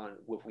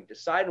 if we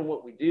decide on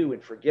what we do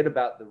and forget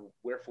about the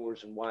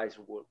wherefores and whys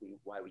of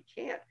why we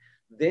can't,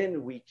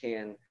 then we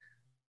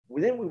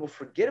will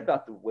forget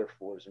about the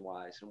wherefores and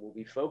whys, and we'll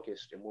be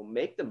focused, and we'll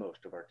make the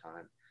most of our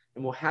time,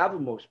 and we'll have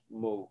a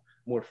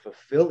more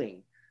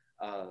fulfilling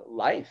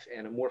life,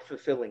 and a more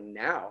fulfilling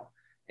now.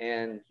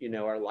 And you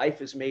know, our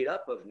life is made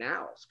up of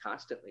nows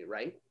constantly,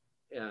 right?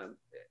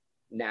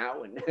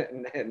 Now and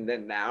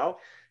then now,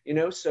 you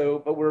know. So,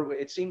 but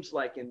it seems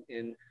like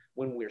in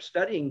when we're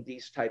studying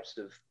these types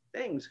of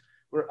things,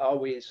 we're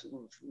always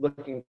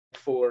looking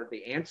for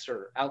the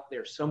answer out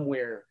there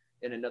somewhere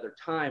in another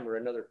time or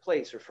another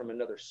place or from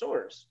another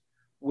source,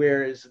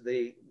 whereas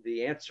the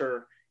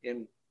answer,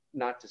 in,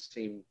 not to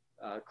seem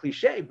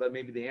cliche, but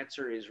maybe the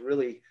answer is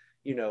really,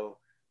 you know,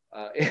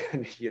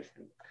 and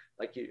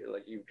like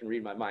you can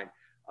read my mind.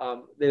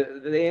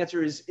 The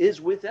answer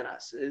is within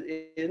us.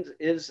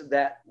 Is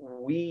that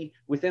we,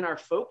 within our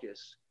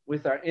focus,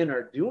 in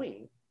our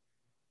doing,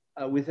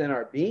 within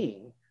our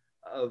being,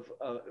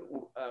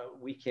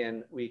 we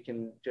can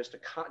just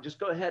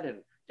go ahead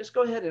and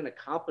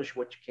accomplish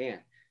what you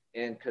can.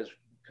 And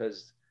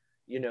because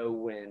you know,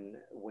 when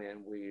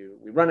we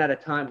run out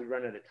of time, we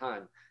run out of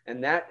time,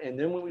 and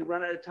then when we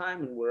run out of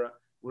time, and we're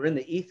in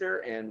the ether,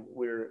 and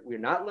we're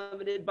not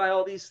limited by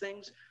all these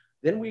things,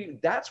 then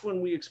that's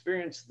when we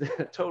experience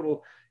the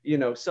total, you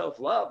know,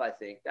 self-love. I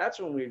think that's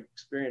when we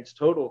experience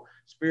total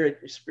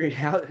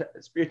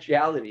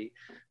spirituality.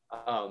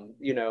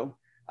 You know,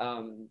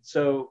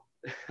 so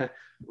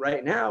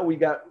right now we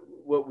got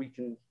what we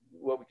can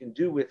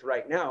do with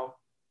right now,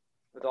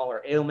 with all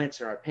our ailments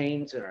and our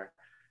pains and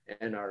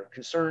our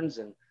concerns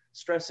and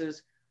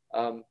stresses.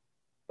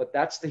 But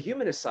that's the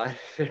humanist side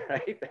of it,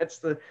 right? That's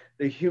the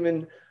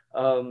human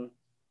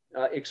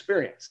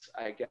experience,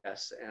 I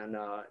guess. And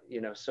you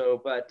know, so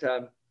but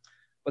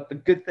the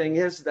good thing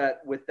is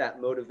that with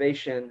that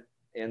motivation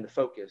and the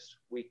focus,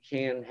 we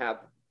can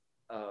have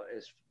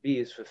be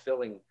as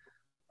fulfilling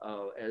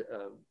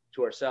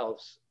to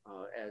ourselves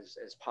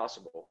as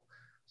possible.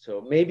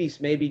 So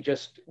maybe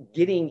just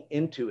getting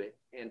into it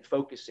and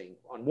focusing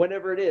on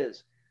whatever it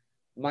is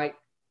might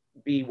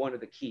be one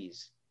of the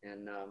keys,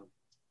 and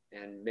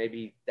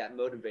maybe that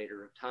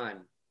motivator of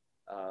time,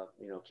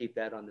 you know, keep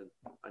that on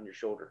your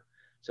shoulder.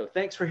 So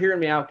thanks for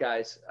hearing me out,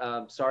 guys.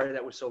 Sorry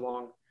that was so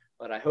long,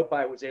 but I hope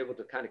I was able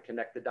to kind of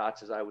connect the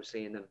dots as I was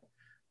seeing them.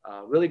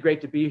 Really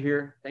great to be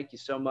here. Thank you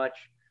so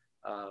much.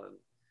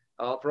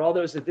 For all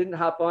those that didn't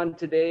hop on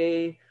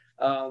today,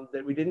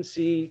 that we didn't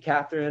see,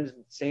 Catherine,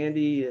 and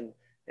Sandy, and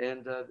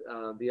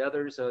the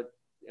others, you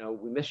know,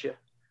 we miss you,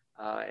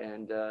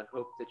 and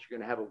hope that you're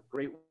going to have a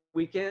great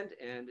weekend,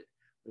 and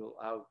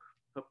I'll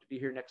hope to be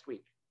here next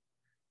week.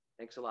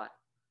 Thanks a lot.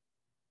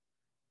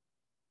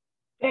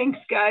 Thanks,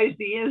 guys.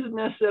 The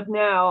isness of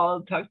now.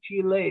 I'll talk to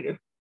you later.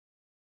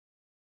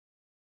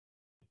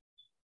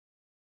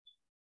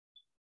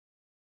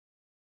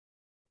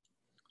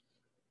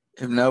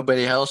 If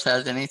nobody else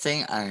has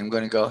anything, I'm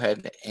going to go ahead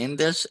and end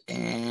this,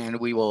 and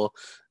we will,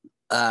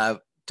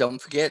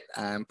 don't forget,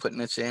 I'm putting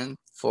this in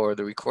for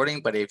the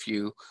recording, but if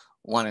you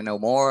want to know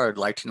more, or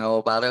like to know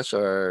about us,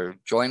 or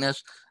join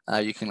us,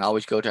 you can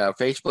always go to our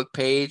Facebook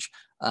page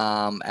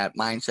at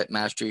Mindset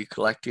Mastery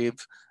Collective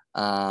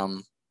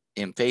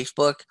in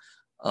Facebook,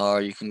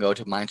 or you can go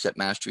to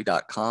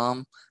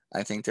mindsetmastery.com.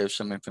 I think there's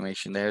some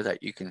information there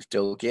that you can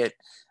still get.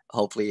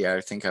 Hopefully,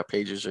 I think our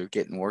pages are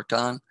getting worked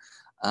on.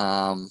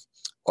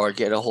 Or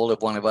get a hold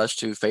of one of us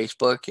through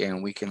Facebook,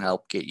 and we can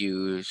help get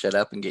you set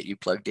up and get you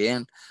plugged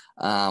in.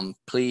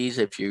 Please,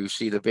 if you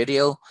see the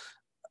video,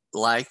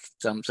 like,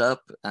 thumbs up,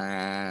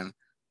 and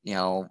you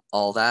know,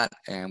 all that.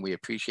 And we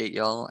appreciate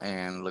y'all,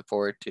 and look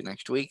forward to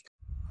next week.